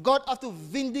 God has to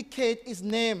vindicate his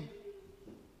name.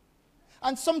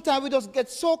 And sometimes we just get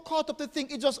so caught up to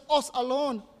think it's just us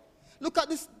alone. Look at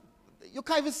this. You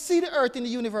can't even see the earth in the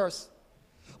universe.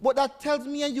 But that tells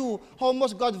me and you how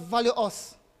much God values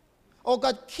us. Or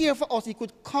God cares for us. He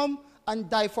could come and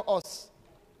die for us.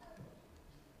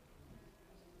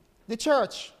 The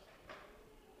church.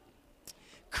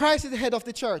 Christ is the head of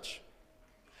the church.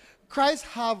 Christ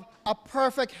have a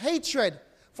perfect hatred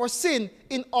for sin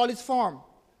in all its form.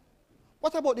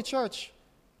 What about the church?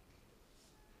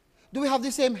 Do we have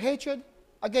the same hatred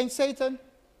against Satan?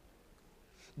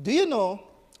 Do you know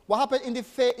what happened in the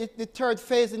third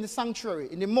phase in the sanctuary,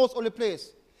 in the most holy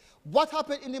place? What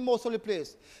happened in the most holy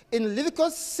place? In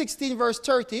Leviticus 16 verse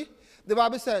 30, the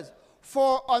Bible says,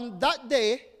 for on that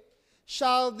day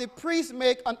shall the priest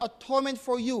make an atonement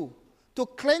for you, to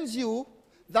cleanse you,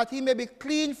 that he may be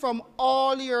clean from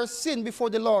all your sin before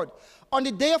the Lord. On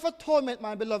the day of atonement,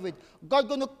 my beloved, God is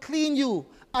going to clean you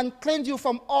and cleanse you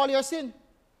from all your sin.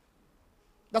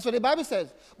 That's what the Bible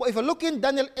says. But if you look in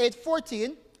Daniel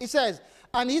 8:14, it says,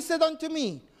 and he said unto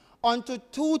me, unto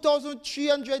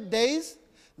 2,300 days,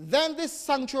 then this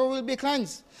sanctuary will be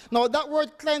cleansed. Now that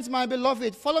word cleanse, my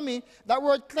beloved, follow me, that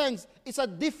word cleanse is a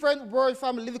different word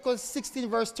from Leviticus 16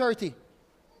 verse 30.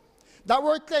 That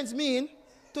word cleanse means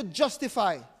to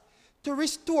justify, to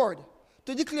restore,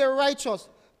 to declare righteous,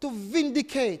 to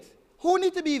vindicate. Who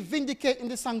need to be vindicated in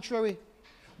the sanctuary?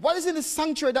 What is in the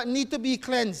sanctuary that need to be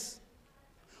cleansed?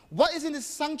 What is in the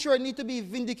sanctuary need to be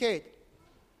vindicated?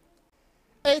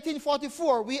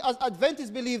 1844, we as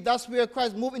Adventists believe that's where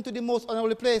Christ moved into the most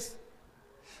unholy place.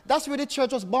 That's where the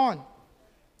church was born.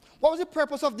 What was the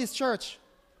purpose of this church?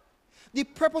 The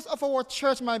purpose of our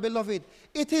church, my beloved,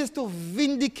 it is to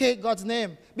vindicate God's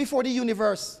name before the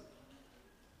universe.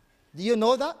 Do you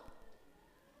know that?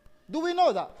 Do we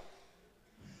know that?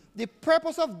 The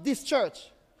purpose of this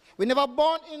church, we never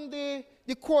born in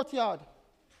the courtyard,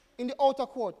 in the outer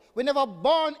court. We never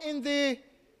born in the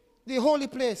holy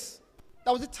place.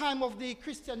 That was the time of the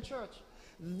Christian church.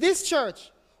 This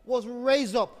church was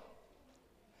raised up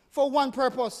for one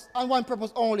purpose and one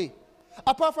purpose only.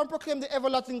 Apart from proclaim the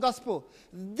everlasting gospel,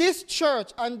 this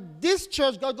church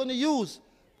God going to use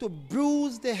to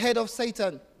bruise the head of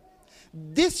Satan.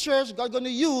 This church God going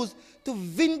to use to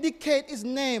vindicate his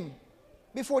name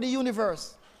before the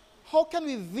universe. How can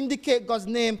we vindicate God's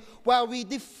name while we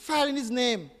defiling his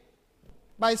name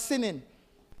by sinning?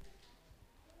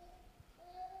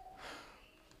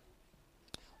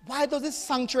 Why does this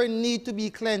sanctuary need to be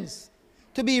cleansed,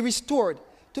 to be restored,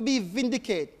 to be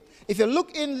vindicated? If you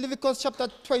look in Leviticus chapter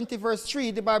 20, verse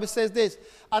 3, the Bible says this,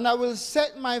 and I will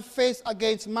set my face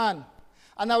against man,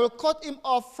 and I will cut him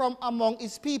off from among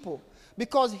his people,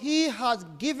 because he has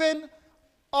given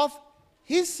of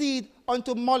his seed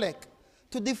unto Molech,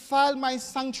 to defile my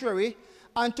sanctuary,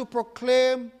 and to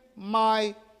proclaim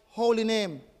my holy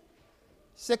name.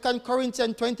 2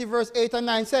 Corinthians 20, verse 8 and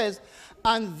 9 says,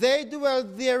 and they dwell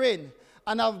therein,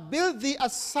 and have built thee a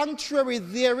sanctuary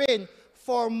therein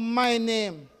for my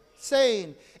name,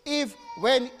 saying, if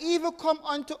when evil come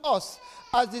unto us,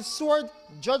 as the sword,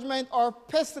 judgment, or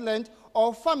pestilence,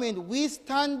 or famine, we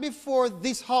stand before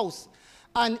this house,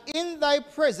 and in thy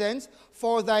presence,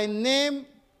 for thy name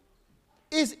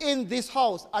is in this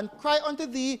house, and cry unto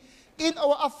thee in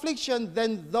our affliction,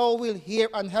 then thou wilt hear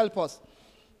and help us.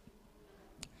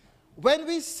 When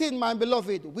we sin, my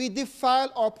beloved, we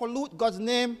defile or pollute God's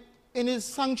name in his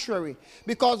sanctuary,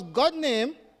 because God's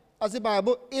name, as the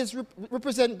Bible, is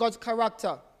represent God's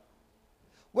character.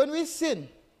 When we sin,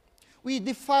 we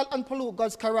defile and pollute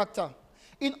God's character.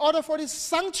 In order for this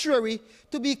sanctuary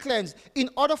to be cleansed, in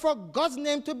order for God's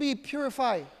name to be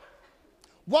purified,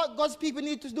 what God's people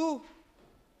need to do?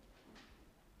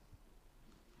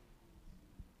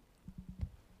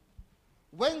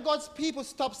 When God's people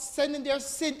stop sending their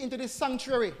sin into the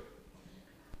sanctuary,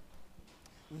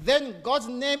 then God's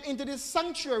name into this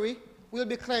sanctuary will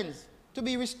be cleansed, to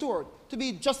be restored, to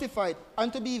be justified,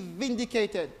 and to be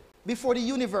vindicated before the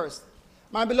universe.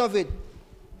 My beloved,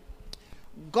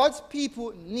 God's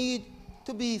people need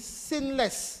to be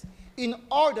sinless in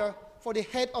order for the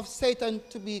head of Satan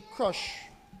to be crushed.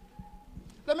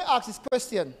 Let me ask this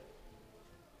question.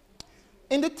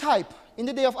 In the type, in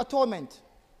the Day of Atonement,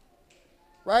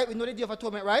 right? We know the Day of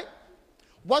Atonement, right?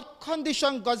 What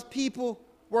condition God's people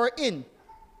were in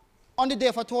on the Day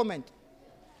of Atonement?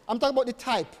 I'm talking about the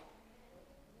type.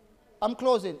 I'm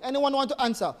closing. Anyone want to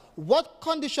answer? What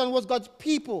condition was God's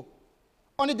people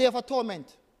on the Day of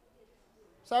Atonement?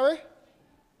 Sorry?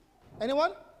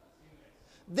 Anyone?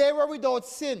 They were without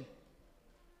sin.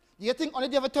 Do you think on the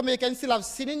Day of Atonement you can still have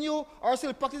sin in you or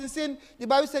still practicing sin? The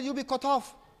Bible said you'll be cut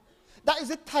off. That is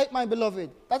a type, my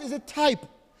beloved. That is a type.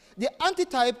 The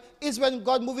antitype is when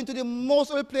God moved into the most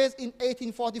holy place in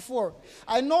 1844.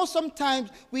 I know sometimes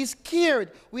we're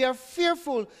scared, we are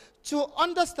fearful to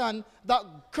understand that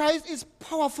Christ is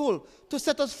powerful to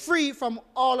set us free from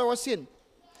all our sin.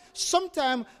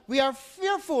 Sometimes we are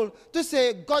fearful to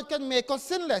say God can make us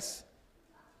sinless.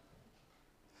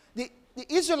 The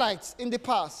Israelites in the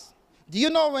past, do you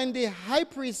know when the high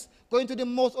priest go into the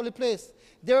most holy place,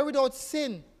 they were without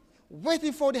sin,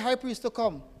 waiting for the high priest to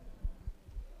come.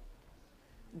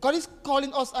 God is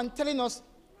calling us and telling us,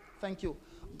 thank you.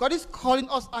 God is calling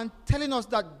us and telling us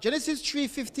that Genesis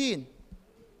 3:15,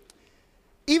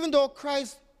 even though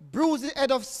Christ bruised the head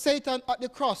of Satan at the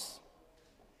cross,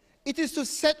 it is to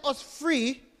set us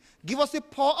free, give us the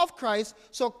power of Christ,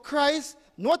 so Christ,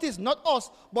 notice, not us,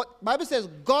 but Bible says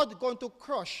God going to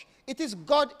crush. It is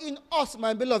God in us,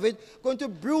 my beloved, going to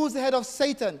bruise the head of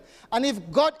Satan. And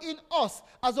if God in us,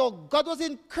 as though God was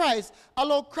in Christ,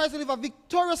 allow Christ to live a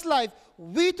victorious life,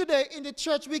 we today in the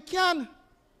church, we can.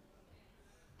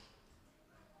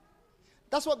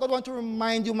 That's what God wants to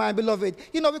remind you, my beloved.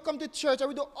 You know, we come to church and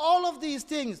we do all of these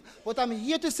things, but I'm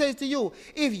here to say to you,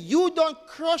 if you don't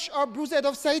crush or bruise the head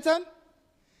of Satan,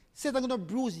 Satan's going to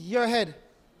bruise your head.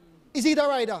 Is he the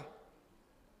rider?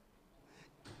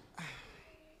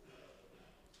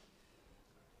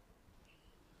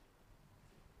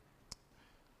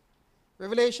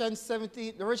 Revelation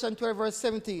 12, verse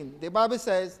 17, the Bible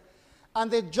says, and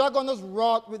the dragon was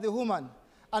wroth with the woman,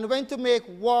 and went to make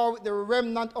war with the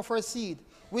remnant of her seed,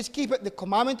 which keepeth the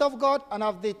commandment of God and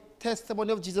of the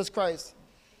testimony of Jesus Christ.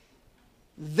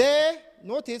 They,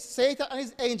 notice, Satan and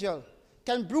his angel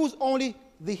can bruise only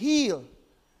the heel.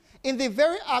 In the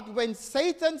very act when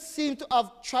Satan seemed to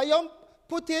have triumphed,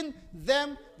 putting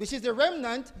them, which is the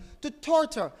remnant, to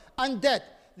torture and death,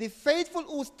 the faithful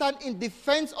who stand in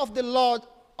defense of the Lord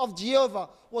of Jehovah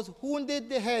was wounded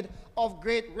the head of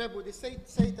great rebel, the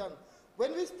Satan.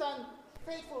 When we stand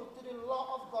faithful to the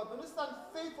law of God, when we stand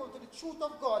faithful to the truth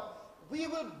of God, we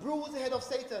will bruise the head of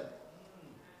Satan.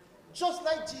 Just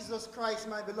like Jesus Christ,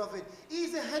 my beloved.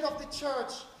 He's the head of the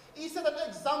church. He set an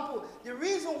example. The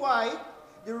reason why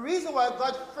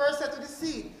God first said to the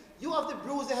seed, you have to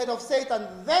bruise the head of Satan,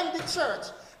 then the church,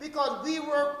 because we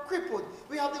were crippled.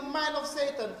 We have the mind of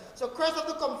Satan. So Christ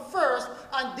has to come first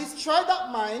and destroy that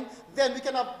mind, then we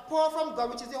can have power from God,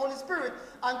 which is the Holy Spirit,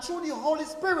 and through the Holy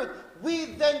Spirit, we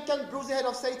then can bruise the head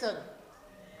of Satan.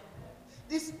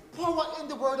 This power in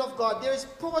the Word of God. There is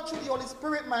power through the Holy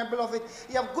Spirit, my beloved.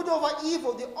 You have good over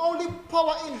evil. The only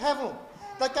power in heaven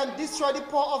that can destroy the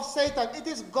power of Satan, it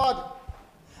is God.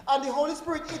 And the Holy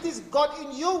Spirit, it is God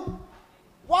in you.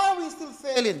 Why are we still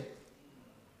failing?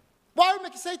 Why are we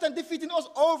making Satan defeating us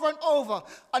over and over?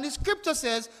 And the scripture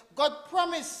says, God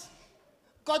promise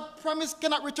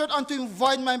cannot return unto him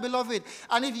void, my beloved.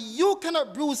 And if you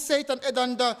cannot bruise Satan's head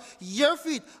under your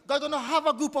feet, God going to have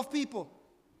a group of people.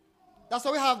 That's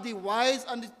why we have the wise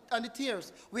and the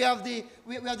tares. We have the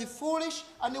foolish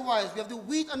and the wise. We have the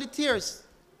wheat and the tares.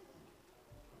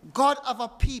 God have a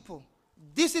people.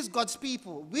 This is God's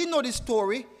people. We know this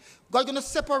story. God's going to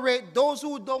separate those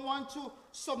who don't want to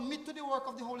submit to the work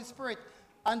of the Holy Spirit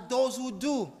and those who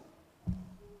do.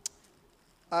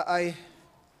 I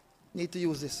need to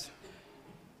use this.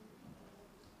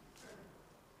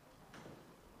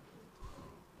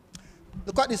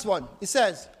 Look at this one. It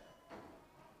says,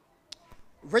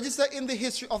 register in the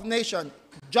history of nation,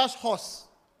 Josh Huss,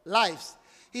 lives.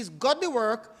 His godly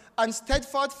work and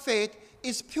steadfast faith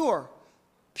is pure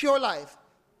life,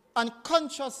 and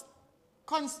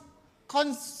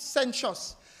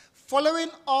conscientious, following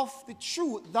of the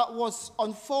truth that was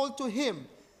unfolded to him.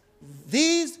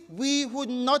 These we would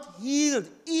not yield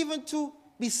even to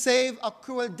be saved a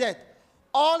cruel death.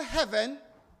 All heaven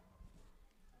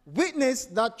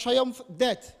witnessed that triumph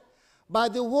death. By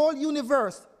the whole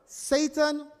universe,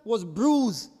 Satan was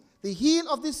bruised, the heel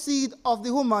of the seed of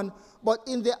the woman, but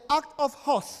in the act of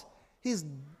Huss, his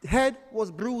head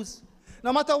was bruised.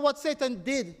 No matter what Satan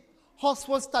did, Huss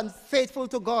will stand faithful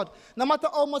to God. No matter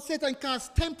how much Satan casts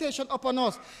temptation upon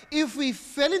us, if we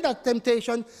fail in that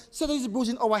temptation, Satan is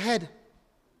bruising our head.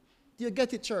 Do you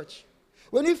get it, church?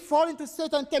 When we fall into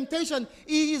Satan's temptation,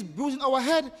 he is bruising our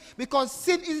head because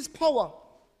sin is his power.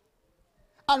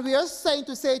 And we are saying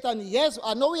to Satan, yes,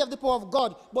 I know we have the power of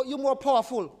God, but you're more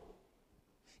powerful.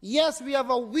 Yes, we have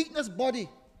a weakness body,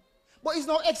 but it's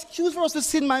no excuse for us to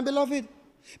sin, my beloved.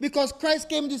 Because Christ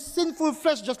came in this sinful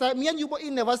flesh just like me and you, but he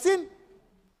never sinned.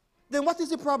 Then what is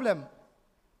the problem?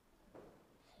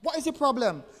 What is the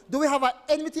problem? Do we have an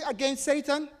enmity against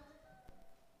Satan?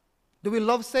 Do we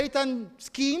love Satan's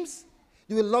schemes?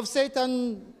 Do we love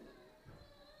Satan's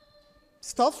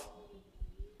stuff?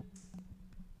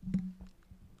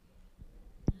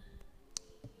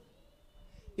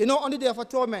 You know, on the Day of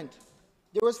Atonement,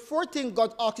 there was 4 things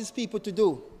God asked his people to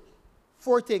do.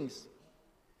 4 things.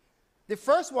 The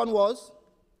first one was,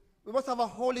 we must have a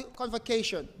holy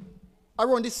convocation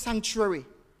around this sanctuary.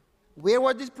 Where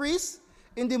were these priests?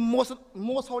 In the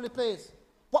most holy place.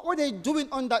 What were they doing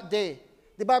on that day?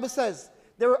 The Bible says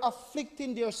they were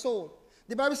afflicting their soul.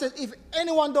 The Bible says if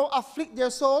anyone don't afflict their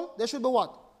soul, they should be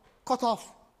what? Cut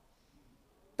off.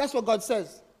 That's what God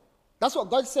says. That's what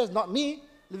God says, not me.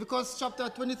 Leviticus chapter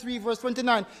 23, verse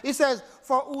 29. It says,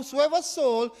 for whosoever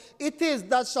soul it is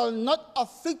that shall not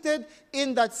afflicted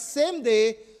in that same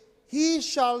day, he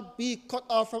shall be cut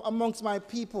off from amongst my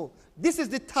people. This is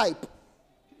the type.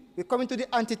 We're coming to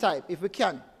the antitype, if we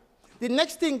can. The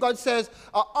next thing God says,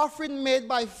 an offering made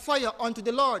by fire unto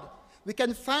the Lord. We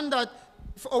can find that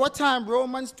for our time,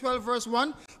 Romans 12, verse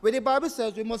 1, where the Bible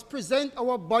says we must present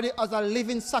our body as a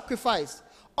living sacrifice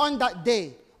on that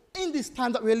day. In this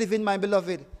time that we live in, my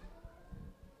beloved.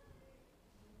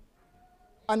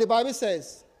 And the Bible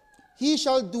says, he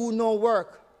shall do no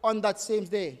work on that same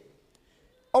day.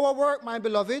 Our work, my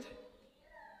beloved,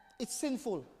 it's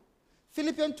sinful.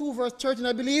 Philippians 2, verse 13,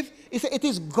 I believe, it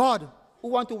is God who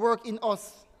wants to work in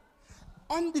us.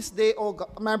 On this day, oh God,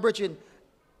 my brethren,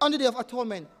 on the Day of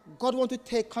Atonement, God wants to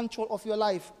take control of your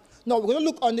life. Now, we're going to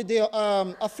look on the day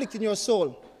afflicting your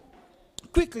soul.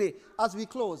 Quickly, as we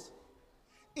close.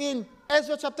 In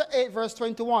Ezra chapter 8, verse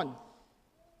 21,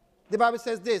 the Bible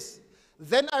says this,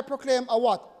 then I proclaim a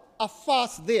what? A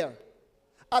fast there,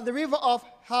 at the river of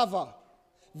Hava,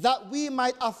 that we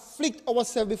might afflict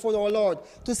ourselves before our Lord,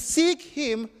 to seek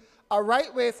him a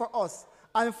right way for us,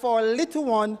 and for a little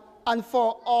one, and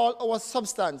for all our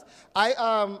substance.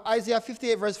 Isaiah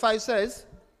 58, verse 5 says,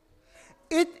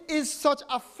 it is such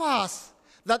a fast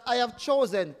that I have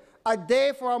chosen, a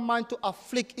day for a man to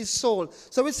afflict his soul.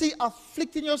 So we see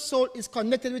afflicting your soul is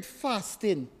connected with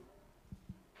fasting.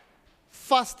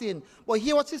 Fasting. But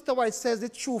here what Sister White says the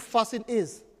true fasting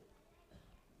is.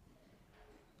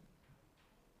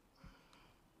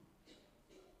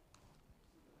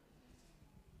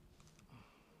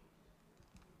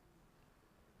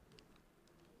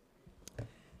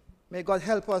 May God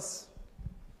help us.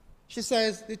 She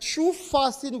says, the true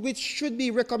fasting which should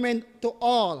be recommended to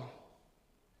all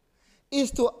is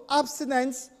to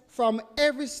abstinence from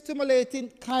every stimulating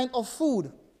kind of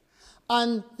food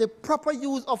and the proper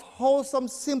use of wholesome,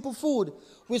 simple food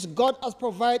which God has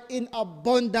provided in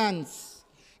abundance.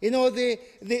 You know, the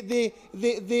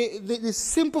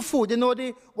simple food, you know,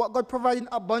 what God provided in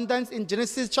abundance in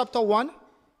Genesis chapter 1?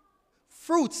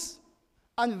 Fruits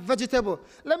and vegetable.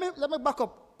 Let me back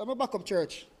up,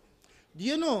 church. Do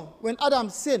you know when Adam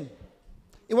sinned,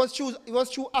 it was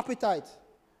through appetite.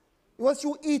 It was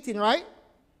through eating, right?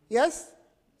 Yes?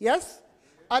 Yes?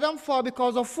 Adam fell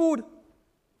because of food.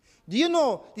 Do you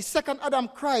know the second Adam,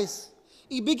 Christ,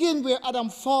 he began where Adam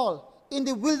fell, in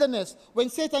the wilderness, when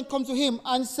Satan comes to him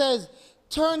and says,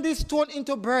 turn this stone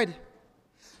into bread.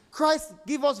 Christ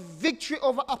give us victory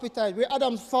over appetite, where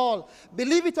Adam fall.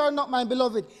 Believe it or not, my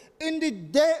beloved, in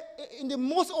the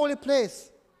most holy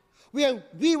place where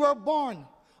we were born,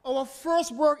 our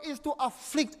first work is to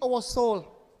afflict our soul.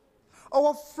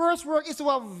 Our first work is to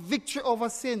have victory over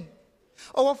sin.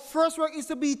 Our first work is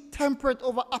to be temperate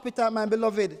over appetite, my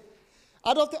beloved.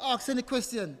 I'd have to ask any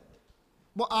question,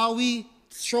 but are we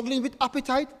struggling with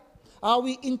appetite? Are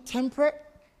we intemperate?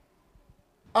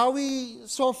 Are we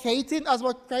surfeiting, as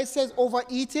what Christ says,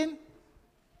 overeating?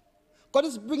 God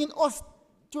is bringing us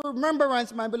to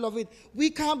remembrance, my beloved. We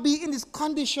can't be in this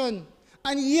condition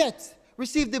and yet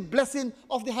receive the blessing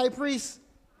of the high priest.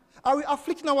 Are we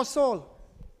afflicting our soul?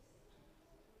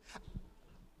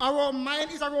 Our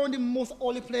mind is around the most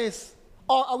holy place.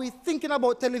 Or are we thinking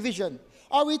about television?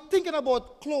 Are we thinking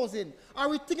about clothing? Are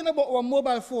we thinking about our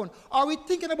mobile phone? Are we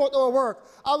thinking about our work?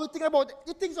 Are we thinking about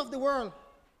the things of the world?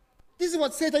 This is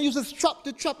what Satan uses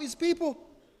to trap his people,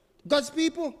 God's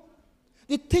people.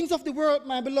 The things of the world,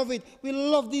 my beloved, we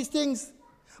love these things.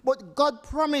 But God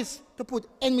promised to put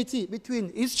enmity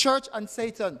between his church and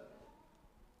Satan.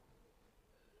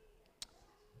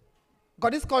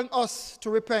 God is calling us to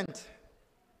repent.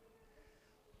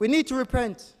 We need to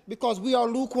repent because we are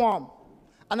lukewarm.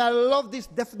 And I love this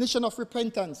definition of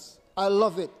repentance. I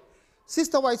love it.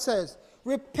 Sister White says,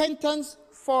 repentance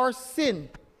for sin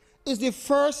is the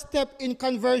first step in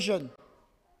conversion.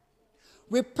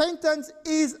 Repentance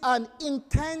is an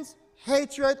intense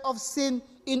hatred of sin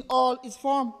in all its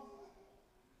form.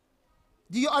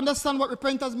 Do you understand what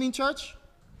repentance means, church?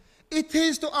 It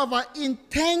is to have an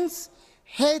intense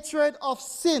hatred of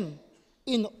sin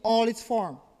in all its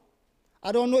form.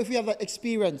 I don't know if you have that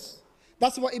experience.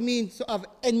 That's what it means to have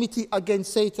enmity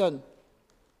against Satan.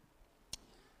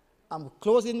 I'm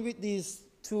closing with these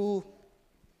two,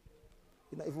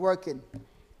 if working.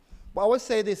 But I will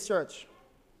say this, church.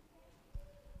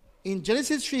 In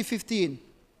Genesis 3:15,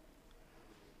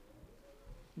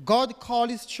 God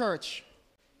called his church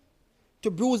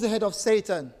to bruise the head of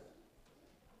Satan.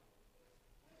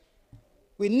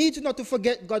 We need not to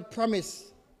forget God's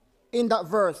promise in that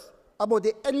verse about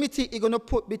the enmity he's going to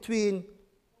put between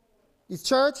his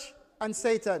church and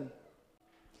Satan.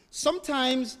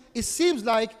 Sometimes it seems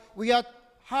like we are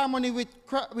harmony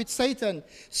with Satan.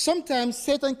 Sometimes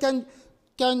Satan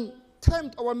can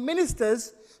tempt our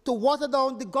ministers to water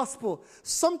down the gospel.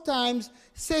 Sometimes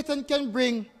Satan can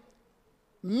bring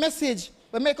message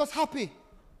that make us happy.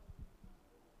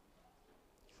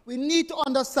 We need to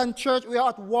understand, church, we are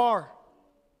at war.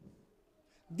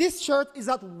 This church is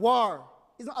at war.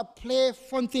 It's not a play,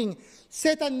 fun thing.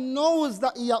 Satan knows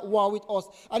that he's at war with us,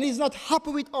 and he's not happy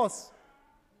with us.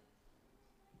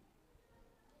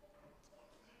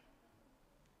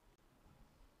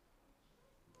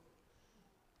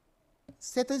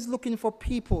 Satan is looking for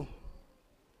people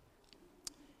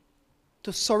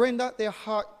to surrender their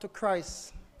heart to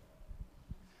Christ.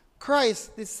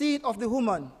 Christ, the seed of the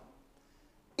woman,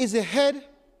 is the head,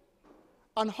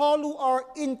 and all who are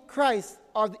in Christ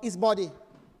are his body.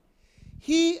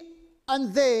 He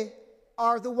and they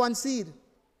are the one seed.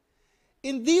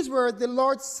 In these words, the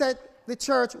Lord said the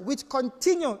church, which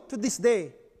continue to this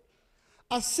day,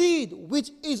 a seed which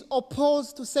is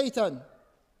opposed to Satan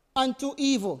and to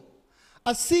evil,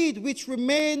 a seed which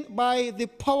remain by the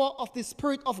power of the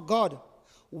Spirit of God,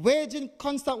 waging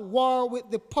constant war with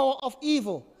the power of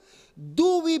evil.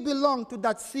 Do we belong to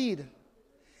that seed?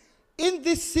 In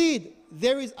this seed,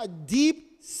 there is a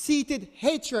deep-seated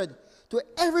hatred to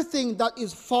everything that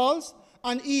is false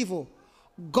and evil.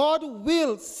 God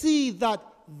will see that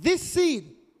this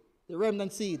seed, the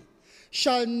remnant seed,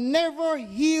 shall never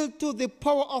yield to the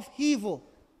power of evil,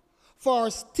 for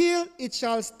still it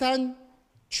shall stand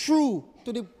true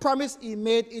to the promise he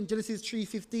made in Genesis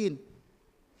 3:15.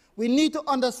 We need to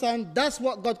understand that's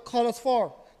what God called us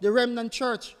for, the remnant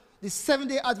church, the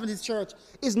Seventh-day Adventist Church,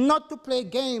 is not to play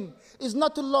game, is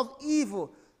not to love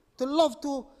evil, to love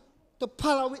to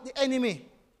pally with the enemy.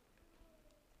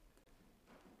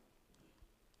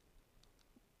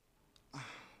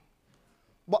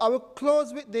 But I will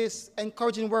close with these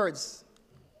encouraging words.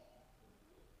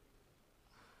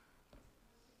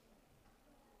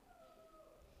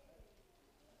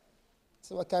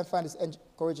 So I can't find these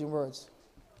encouraging words.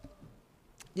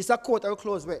 This is a quote I will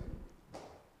close with.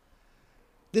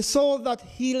 The soul that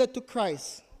healeth to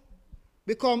Christ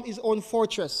become his own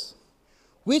fortress,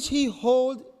 which he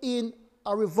hold in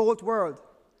a revolt world.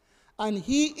 And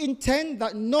he intend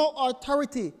that no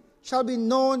authority shall be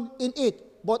known in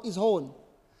it but his own.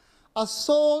 A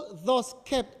soul thus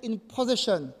kept in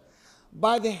possession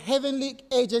by the heavenly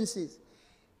agencies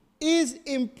is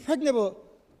impregnable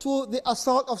to the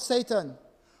assault of Satan.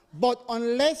 But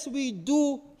unless we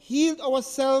do yield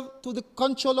ourselves to the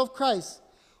control of Christ,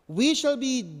 we shall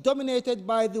be dominated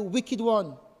by the wicked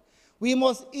one. We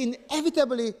must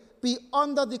inevitably be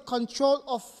under the control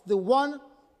of the one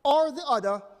or the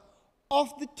other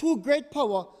of the two great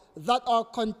powers that are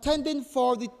contending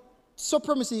for the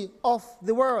supremacy of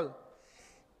the world.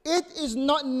 It is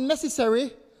not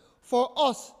necessary for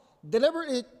us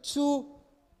deliberately to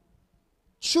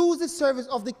choose the service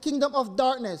of the kingdom of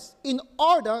darkness in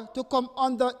order to come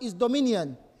under its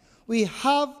dominion. We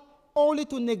have only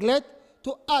to neglect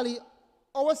to ally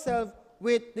ourselves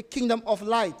with the kingdom of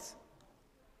light.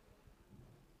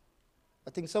 I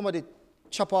think somebody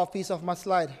chop off a piece of my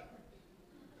slide.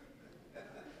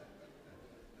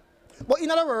 But in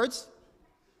other words,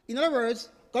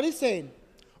 God is saying,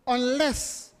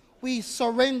 unless we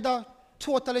surrender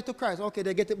totally to Christ, okay,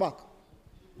 they get it back.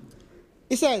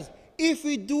 He says, if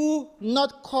we do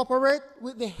not cooperate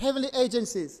with the heavenly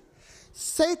agencies,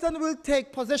 Satan will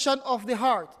take possession of the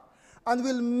heart and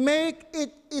will make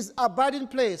it his abiding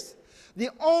place. The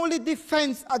only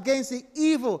defense against the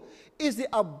evil is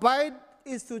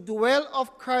to dwell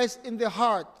of Christ in the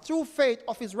heart through faith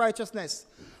of his righteousness.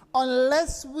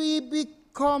 Unless we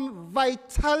become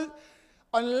vitally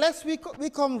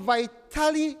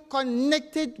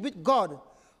connected with God,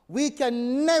 we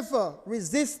can never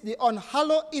resist the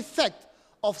unhallowed effect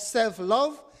of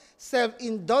self-love,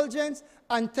 self-indulgence,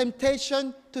 and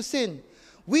temptation to sin.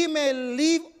 We may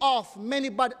leave off many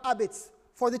bad habits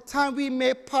for the time we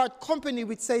may part company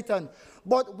with Satan,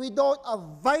 but without a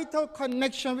vital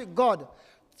connection with God,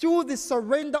 through the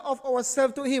surrender of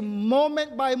ourselves to him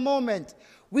moment by moment,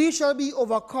 we shall be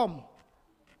overcome.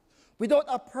 Without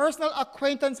a personal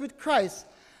acquaintance with Christ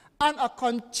and a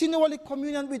continually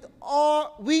communion with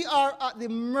all, we are at the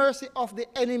mercy of the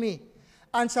enemy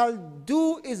and shall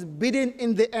do his bidding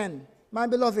in the end. My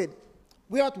beloved,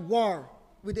 we are at war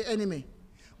with the enemy.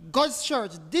 God's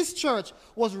church, this church,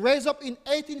 was raised up in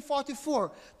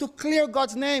 1844 to clear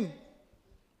God's name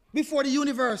before the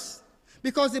universe.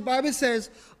 Because the Bible says,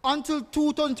 until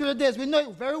 2,300 days, we know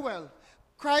it very well,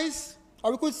 Christ,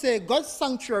 or we could say God's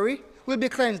sanctuary, will be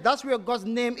cleansed. That's where God's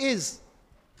name is.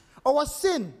 Our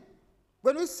sin,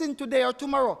 when we sin today or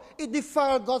tomorrow, it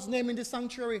defiles God's name in the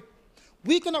sanctuary.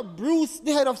 We cannot bruise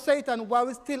the head of Satan while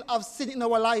we still have sin in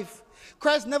our life.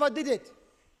 Christ never did it.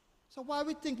 So why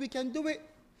we think we can do it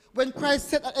when Christ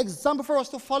set an example for us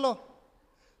to follow?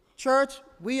 Church,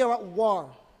 we are at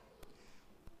war.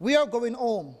 We are going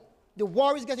home. The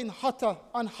war is getting hotter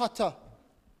and hotter.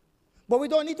 But we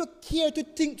don't need to care to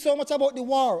think so much about the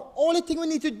war. Only thing we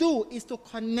need to do is to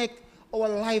connect our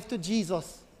life to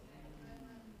Jesus.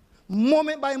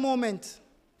 Moment by moment.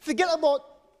 Forget about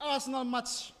Arsenal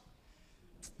match.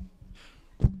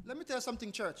 Let me tell you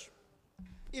something, church.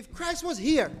 If Christ was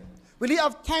here, will he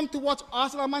have time to watch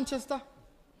Arsenal Manchester?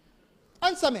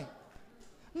 Answer me.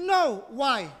 No.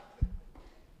 Why?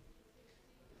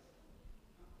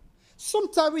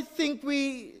 Sometimes we think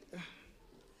we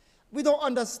don't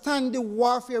understand the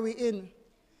warfare we're in.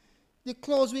 The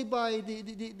clothes we buy,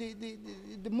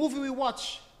 the movie we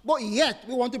watch. But yet,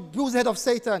 we want to bruise the head of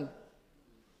Satan.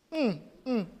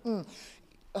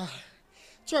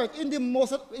 Church, in the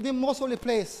most holy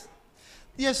place,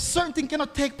 there's certain things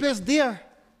cannot take place there.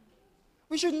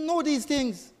 We should know these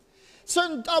things.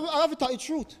 I have to tell you the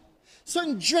truth.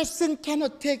 Certain dressing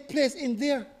cannot take place in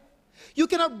there. You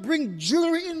cannot bring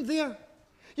jewelry in there.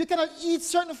 You cannot eat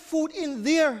certain food in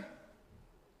there.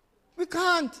 We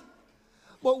can't.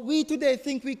 But we today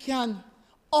think we can,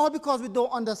 all because we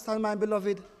don't understand, my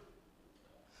beloved.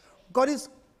 God is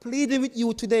pleading with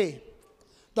you today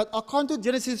that according to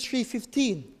Genesis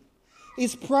 3:15,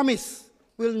 his promise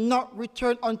will not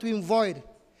return unto him void.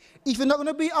 If you're not going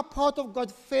to be a part of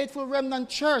God's faithful remnant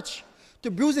church to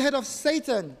bruise the head of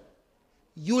Satan,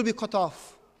 you will be cut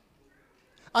off.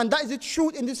 And that is the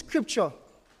truth in the scripture.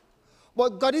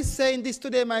 But God is saying this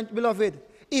today, my beloved.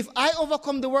 If I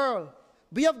overcome the world,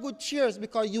 be of good cheer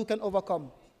because you can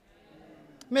overcome.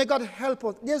 May God help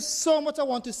us. There's so much I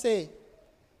want to say.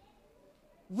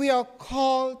 We are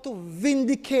called to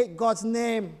vindicate God's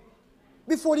name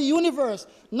before the universe,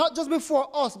 not just before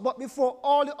us, but before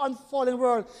all the unfallen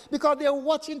world, because they're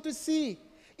watching to see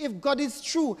if God is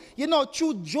true. You know,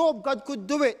 through Job, God could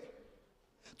do it.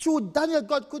 Through Daniel,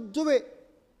 God could do it.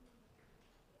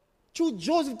 Through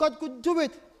Joseph, God could do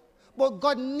it. But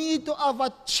God needs to have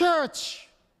a church,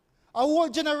 a whole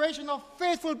generation of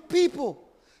faithful people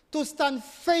to stand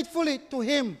faithfully to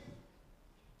Him.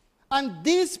 And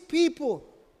these people,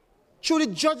 through the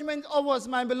judgment hours,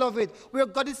 my beloved, where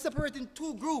God is separating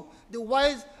two groups, the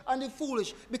wise and the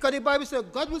foolish, because the Bible says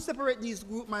God will separate these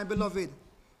groups, my beloved.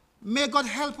 May God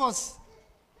help us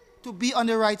to be on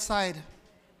the right side.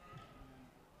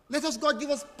 Let us, God, give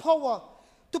us power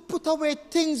to put away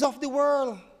things of the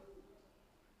world.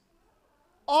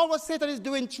 All what Satan is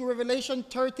doing through Revelation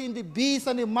 13, the beast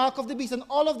and the mark of the beast and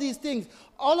all of these things,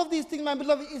 my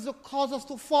beloved, is to cause us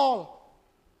to fall.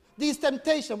 These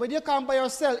temptations, when you come by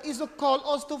yourself, is to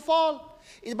call us to fall.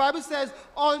 The Bible says,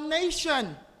 all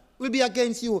nations will be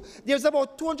against you. There's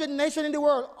about 200 nations in the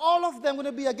world. All of them going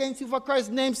to be against you for Christ's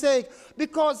name's sake,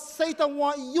 because Satan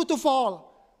wants you to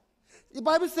fall. The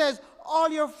Bible says, all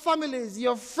your families,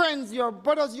 your friends, your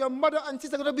brothers, your mother and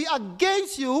sister are going to be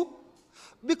against you,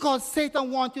 because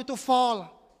Satan wants you to fall.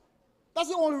 That's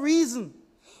the only reason.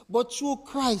 But through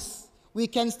Christ, we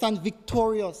can stand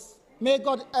victorious. May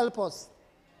God help us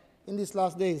in these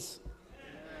last days.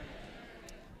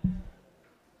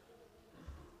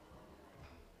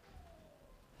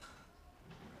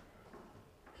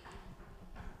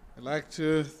 I'd like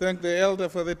to thank the elder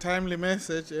for the timely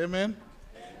message. Amen.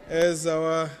 As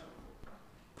our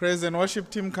praise and worship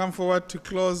team come forward to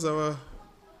close our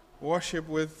worship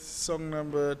with song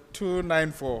number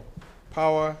 294,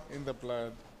 Power in the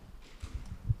Blood.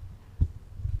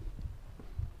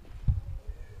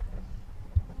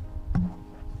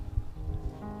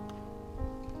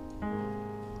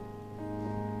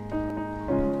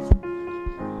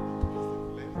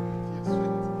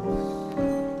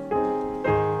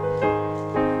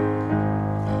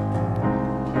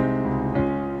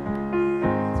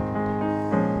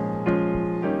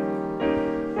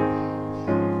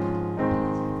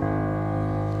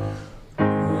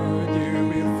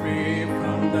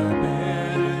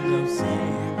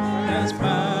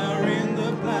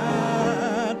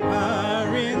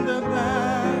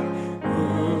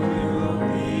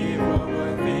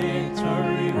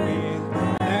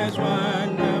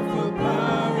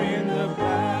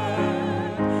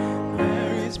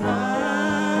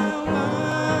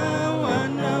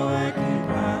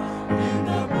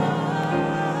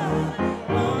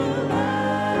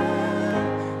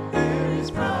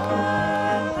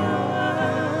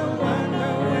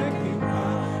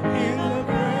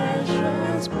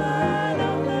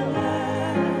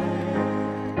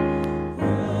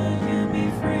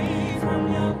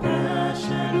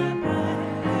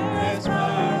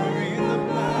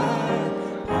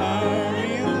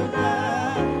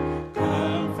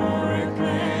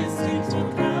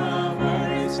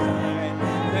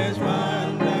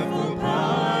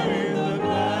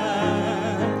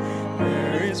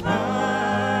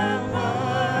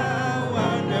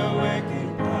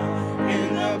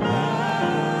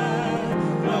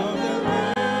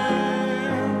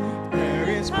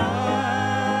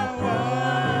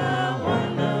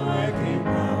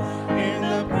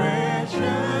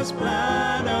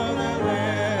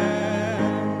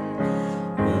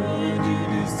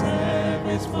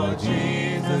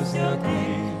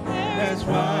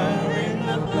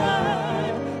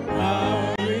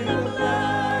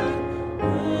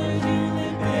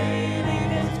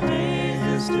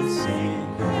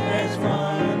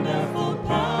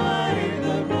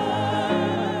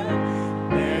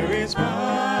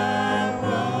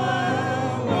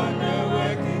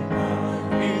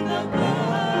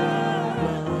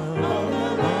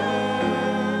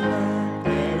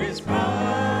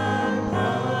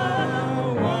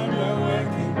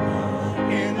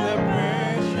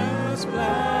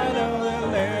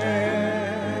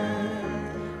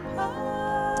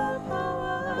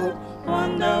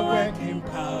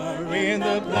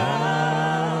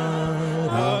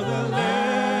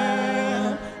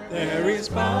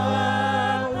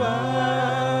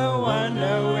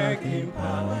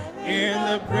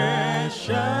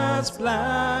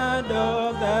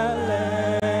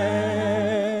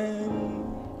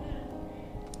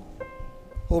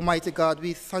 Almighty God,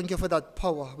 we thank you for that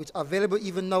power which is available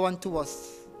even now unto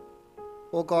us.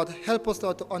 Oh God, help us,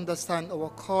 Lord, to understand our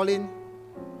calling,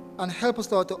 and help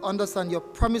us, Lord, to understand your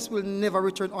promise will never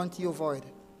return unto you void.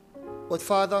 But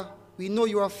Father, we know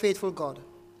you are a faithful God.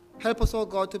 Help us, oh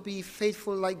God, to be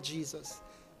faithful like Jesus.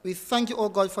 We thank you, oh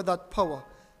God, for that power,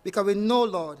 because we know,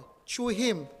 Lord, through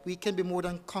him we can be more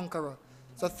than conqueror.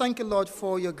 So thank you, Lord,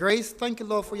 for your grace. Thank you,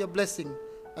 Lord, for your blessing.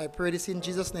 I pray this in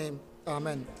Jesus' name.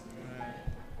 Amen.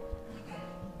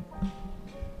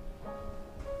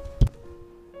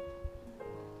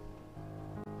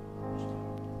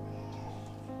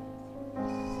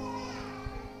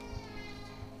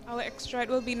 Our extract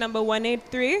will be number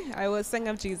 183. I will sing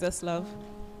of Jesus' love.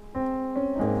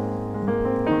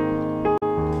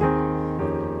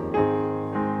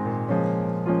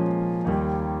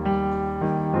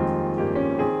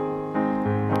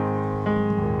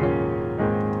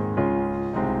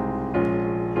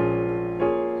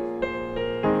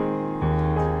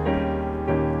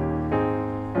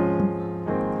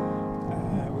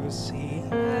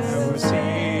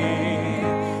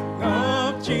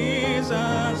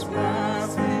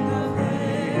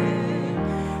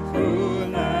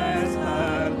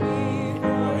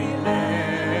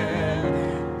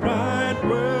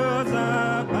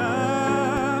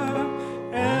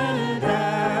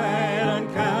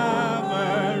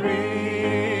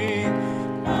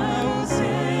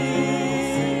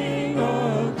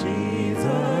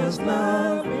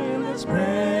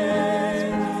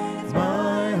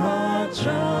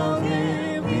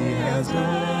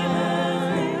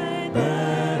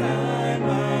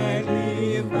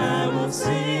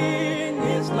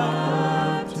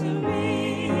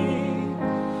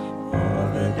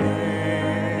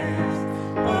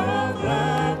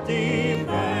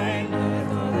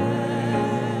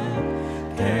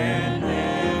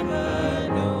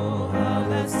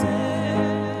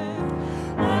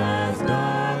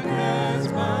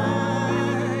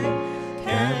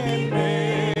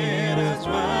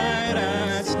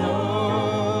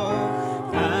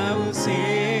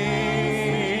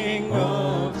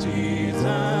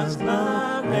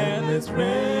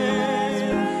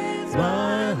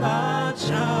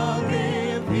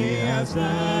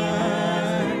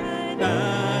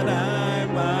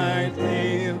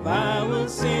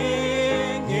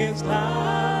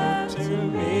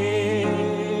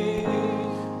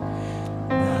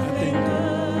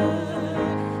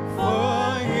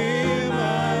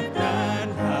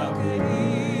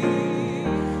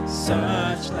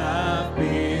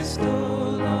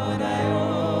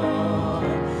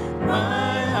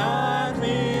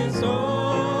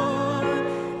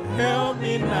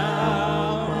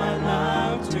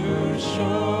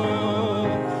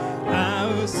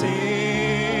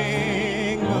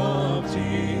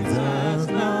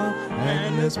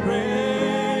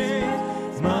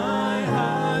 Praise, my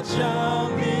heart shall